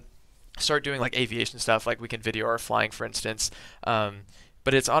want to start doing like aviation stuff, like we can video our flying, for instance.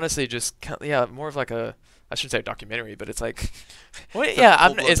 But it's honestly just more of like I shouldn't say a documentary, but it's like,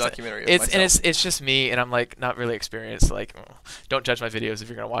 Documentary. it's just me, and I'm like not really experienced. Like, don't judge my videos if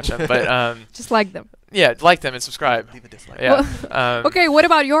you're gonna watch them, but Just like them. yeah, like them and subscribe. Leave a dislike. Yeah. Okay, what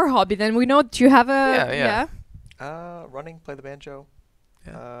about your hobby then? We know that you have a Yeah. Running, play the banjo,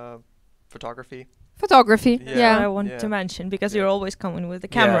 photography. photography. Yeah. Yeah. I want Yeah. to mention because Yeah. you're always coming with the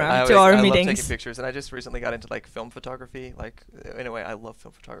Yeah, camera I to always- our I love meetings. taking pictures, and I just recently got into like film photography. Like, anyway, I love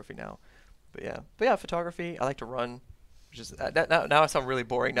film photography now. But yeah, photography. I like to run, which is now I sound really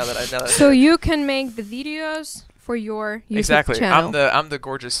boring. Now that I So you can make the videos for your YouTube Exactly. channel. I'm the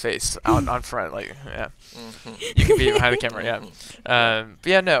gorgeous face out on front. Like, yeah. Mhm. You can be behind the camera. Yeah. But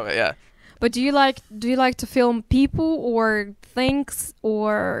yeah, no, yeah. But do you like to film people or things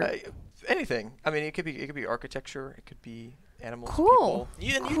or Anything. I mean, it could be architecture. It could be animals. Cool.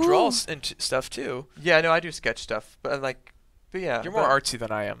 People. You draw stuff too. Yeah, no, I do sketch stuff, but yeah. You're more but- artsy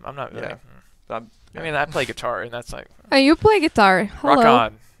than I am. I'm not really. Yeah. But I'm, I mean, I play guitar, and that's like Oh, you play guitar? Hello. rock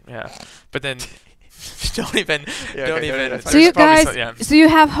on. Yeah. But then don't even. Yeah, don't okay, even. that's fine. So you there's probably guys, yeah. so you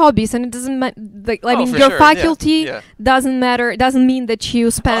have hobbies, and it doesn't like I Oh, mean for your sure, yeah, faculty yeah. doesn't matter. It doesn't mean that you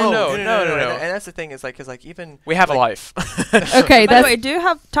spend. Oh, no. And that's the thing is like, 'cause like even We have a like, life. Okay, By the that's way, do you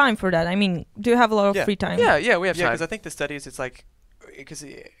have time for that? I mean, do you have a lot of Yeah. free time? yeah, we have Yeah, time. because I think the studies, it's like, because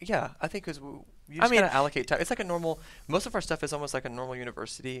I think because you I just mean- gotta allocate time. It's like a normal. Most of our stuff is almost like a normal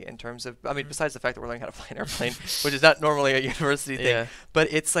university in terms of. I mean, besides the fact that we're learning how to fly an airplane, which is not normally a university thing. Yeah.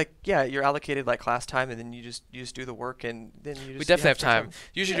 But it's like, you're allocated like class time, and then you just do the work, and then you just. We definitely have free time.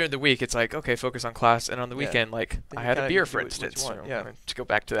 Usually during the week, it's like, okay, focus on class, and on the Yeah. weekend, like, Then I you had a kinda beer, do for what you instance. want, yeah. To go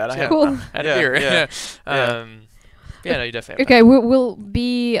back to that, I Yeah. had, Cool. I had Yeah, a beer. yeah, yeah. Yeah, no, you definitely have okay. We'll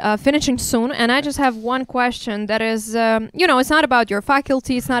be finishing soon, and I just have one question. That is, it's not about your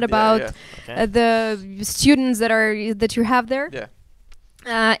faculty. It's not about Okay. the students that you have there.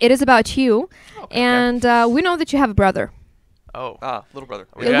 Yeah. It is about you, Okay. and we know that you have a brother. Oh. Little brother.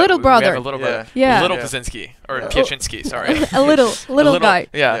 A little We brother. have a little Yeah. brother. Yeah. Little Yeah. Piecznski. Or Yeah. Piecznski, sorry. a little guy.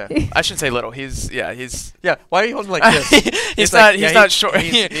 Yeah. Yeah. I shouldn't say little. He's Yeah. Why are you holding like this? he's like- not yeah, short.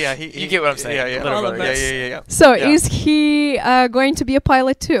 Yeah. You get what I'm saying. Yeah. Yeah. Little brother. Yeah. So Yeah. is he going to be a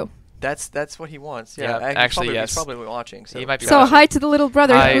pilot too? That's what he wants. Yeah, Yeah. actually, He's yes. probably watching. So He might be So watching. hi to the little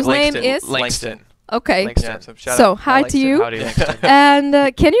brother Hi, whose name Langston. is Langston. Okay. Langston. Yeah, so shout So, out hi to Langston. you. Howdy, Langston.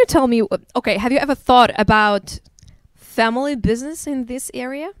 And can you tell me, okay, have you ever thought about family business in this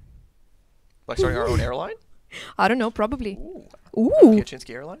area? Like starting our own airline? I don't know, probably. Ooh. Ooh, Piecznski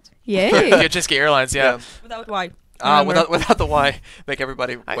Airlines? yay. Piecznski Airlines, yeah. Without why? Without the why, make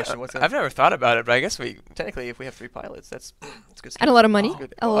everybody question what's I've never thought about it, but I guess we. Technically, if we have 3 pilots, that's good. And a lot of money. Oh,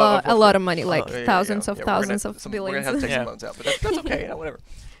 good. A lot of money, like Yeah, thousands of we're gonna thousands have of some- We're gonna have billions. to take Yeah. some loans out, but that's okay. Whatever.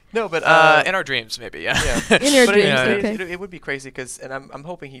 No, but In our dreams, maybe, yeah. yeah. In your But dreams, yeah. okay. it would be crazy because, and I'm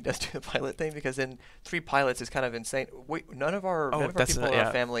hoping he does do the pilot thing because then 3 pilots is kind of insane. None of our that's people not- in yeah.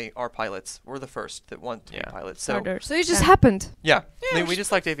 our family are pilots. We're the first that want to be Yeah. pilots. So Starters. So it just Yeah. happened. yeah, I mean, we we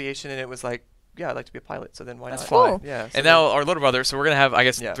just liked aviation, and it was like, yeah, I'd like to be a pilot. So then why That's not? cool. Yeah. So And then- now our little brother, so we're gonna have, I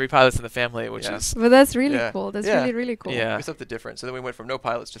guess, Yeah. 3 pilots in the family, which Yeah. is But that's really Yeah. cool. That's Yeah. really, really cool. Yeah. we something different. So then we went from no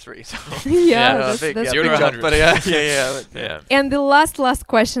pilots to 3. So Yeah, Yeah, that's, big, that's Zero to big cool. 100. jump, but yeah. yeah. And the last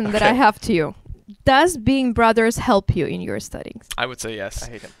question that I Okay. have to you. Does being brothers help you in your studies? I would say yes. I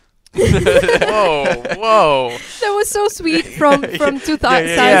hate him. Whoa. That was so sweet from two sides,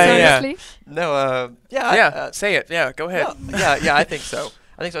 yeah. honestly. No, yeah, Yeah, say it. Yeah, go ahead. no, yeah, I think so.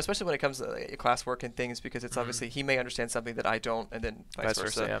 I think so, especially when it comes to classwork and things, because it's obviously he may understand something that I don't, and then vice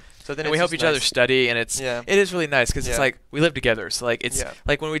versa. Yeah. So then And we help each other study, and it is really nice because it's Yeah. like we live together. So like it's Yeah.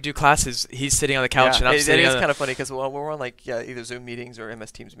 like when we do classes, he's sitting on the couch and I'm it sitting is on kind of funny because when we're on like either Zoom meetings or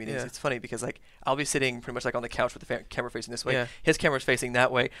MS Teams meetings, Yeah. it's funny because like I'll be sitting pretty much like on the couch with the camera facing this way, Yeah. his camera's facing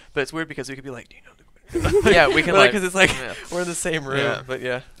that way, but it's weird because we could be like, do you know the Yeah, we can because it's like yeah. we're in the same room, Yeah. but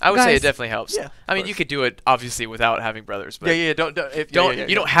yeah. I would say Guys. it definitely helps. Yeah, I mean, of you course. could do it obviously without having brothers, but Don't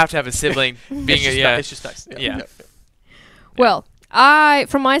you don't have to have a sibling being it's a just yeah. it's just nice. Yeah. Well,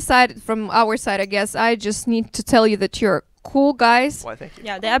 from our side, I guess, I just need to tell you that you're cool guys. Why, thank you.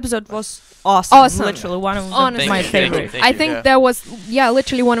 Yeah, the episode was awesome. Awesome. Literally one of Honestly. my Thank you, thank you, favorite. thank I you. think Yeah. that was,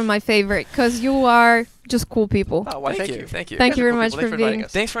 literally one of my favorite because you are just cool people. Oh, why, Thank thank you, you. thank you. Thank guys you are very cool much people. for Thanks inviting being.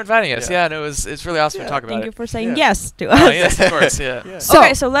 us. Thanks for inviting us. Yeah. Yeah, no, it's really awesome Yeah. to talk about Thank you it. for saying Yeah. yes to Oh, us. yes, of course. Yeah. Yeah. So,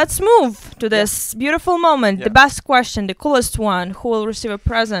 Okay, so let's move to this beautiful moment. Yeah. The best question, the coolest one. Who will receive a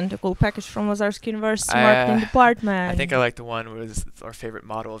present, a cool package from Lazarski University Marketing Department? I think I like the one was our favorite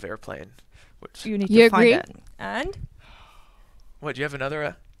model of airplane. Which You need You to find agree? that. And what? Do you have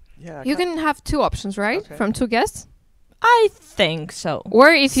another? Yeah. you can have 2 options, right? Okay. From 2 guests? I think so.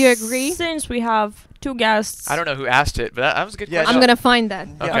 Or if you agree, Since we have 2 guests. I don't know who asked it, but that was a good Yeah, question. I'm going to find that.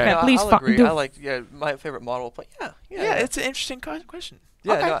 Yeah, Okay. Please I'll fi- agree. do- I like my favorite model. But Yeah, it's an interesting question.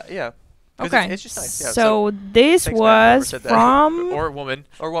 yeah, Okay. no, yeah. 'Cause Okay. It's just nice. Yeah, so this Thanks, man, whoever was said that. from. Or woman.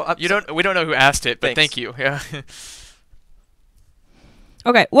 or well, We don't know who asked it, but Thanks. thank you. Yeah.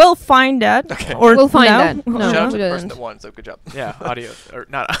 Okay, we'll find that. Okay. Or We'll find no? that. No, shout out we to the person didn't. that won. So good job. Yeah, audio or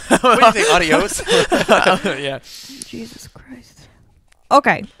not. What do you think? Adios. Yeah. Jesus Christ.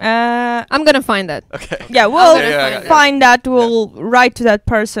 Okay. I'm going to find that. Okay. Yeah, we'll Yeah. find that. We'll write to that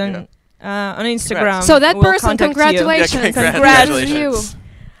person on Instagram. So that We'll person, contact you. congratulations. Yeah, Congrats to you. congratulations.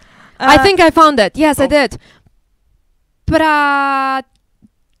 I think I found it. Yes, I Oh. did. But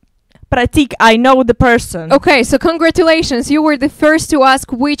I think I know the person. Okay, so congratulations. You were the first to ask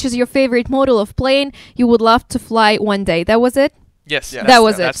which is your favorite model of plane you would love to fly one day. That was it? Yes. Yeah. That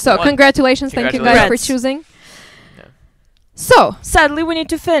was it. that's So the one. congratulations. Thank you guys for Congratulations. choosing. Yeah. So, Sadly, we need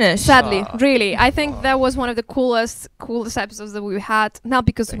to finish. sadly, Aw. really, I think Aw. that was one of the coolest episodes that we had. Not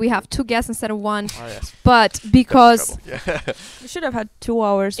because Thank we you. have 2 guests instead of 1, Oh, yes. but because Yeah. We should have had 2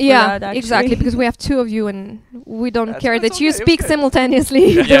 hours for yeah, that, actually. exactly, because we have 2 of you and we don't That's- care that's that you okay, it was speak good.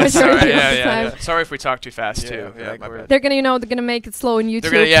 simultaneously the Yeah, majority sorry, of yeah, the yeah, time. yeah. Sorry if we talk too fast Yeah, too. yeah, Like, my we're- bad. They're gonna make it slow on YouTube.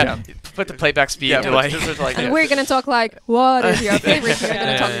 They're gonna Yeah. put the playback speed Yeah, to but like. just like, And yeah. we're gonna talk like, what is your favorite? We're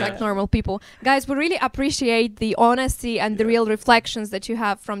gonna Yeah, talk yeah, like yeah. normal people. Guys, we really appreciate the honesty and the Yeah. real reflections that you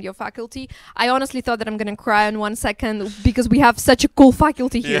have from your faculty. I honestly thought that I'm gonna cry in 1 second because we have such a cool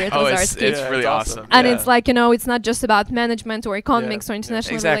faculty here Yeah. at Oh, it's Lazarski. Yeah, really it's awesome. awesome. And Yeah. it's like, it's not just about management or economics or Yeah.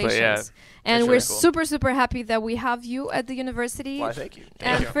 international Exactly, yeah. relations. And It's we're really cool. super, super happy that we have you at the university. Why, thank you.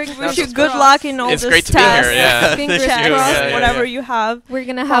 And you. fingers Wish you crossed. good luck in all It's this great to be here, tests, yeah. Fingers checks, crossed. Yeah, yeah, whatever yeah. you have. We're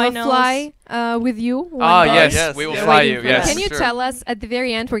gonna have a Finals. fly with you. one Oh day. yes, yes, we will yeah. fly Waiting you. for Yes. Can you Sure. tell us at the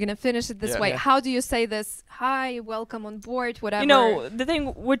very end? We're gonna finish it this Yeah. way. Yeah. How do you say this? Hi, welcome on board. Whatever. You know, the thing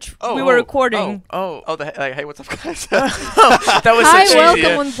which Oh, we were oh, recording. Oh, Oh, like, hey, what's up, guys? that was Hi, such welcome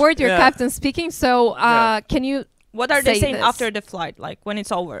easy. on board. Your Yeah. captain speaking. So, Yeah. can you? What are they say saying this. after the flight, like when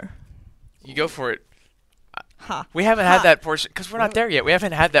it's over? You go for it. Ha. We haven't had that portion because we're not there yet. We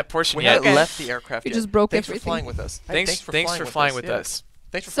haven't had that portion We yet. haven't left the aircraft You yet. just broke Thanks everything. for flying with us. Hey, Thanks for flying with yeah. us.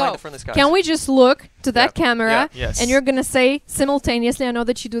 Thanks for So, flying the friendly skies. can we just look to that Yeah. camera Yeah. Yes. and you're gonna say simultaneously? I know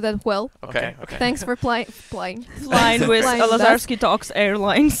that you do that well. Okay. Thanks for flying. Flying with Flying with us. Lazarski Talks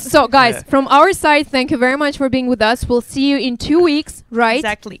Airlines. So, guys, Yeah. from our side, thank you very much for being with us. We'll see you in 2 weeks, right?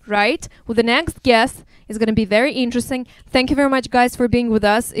 Exactly. Right? With the next guest. It's going to be very interesting. Thank you very much, guys, for being with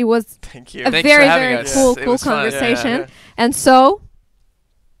us. It was Thank you. a Thanks very, for having very us. cool, It cool was fun. Yeah, conversation. yeah. And so,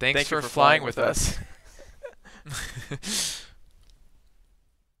 Thanks Thank you for for flying flying with with us.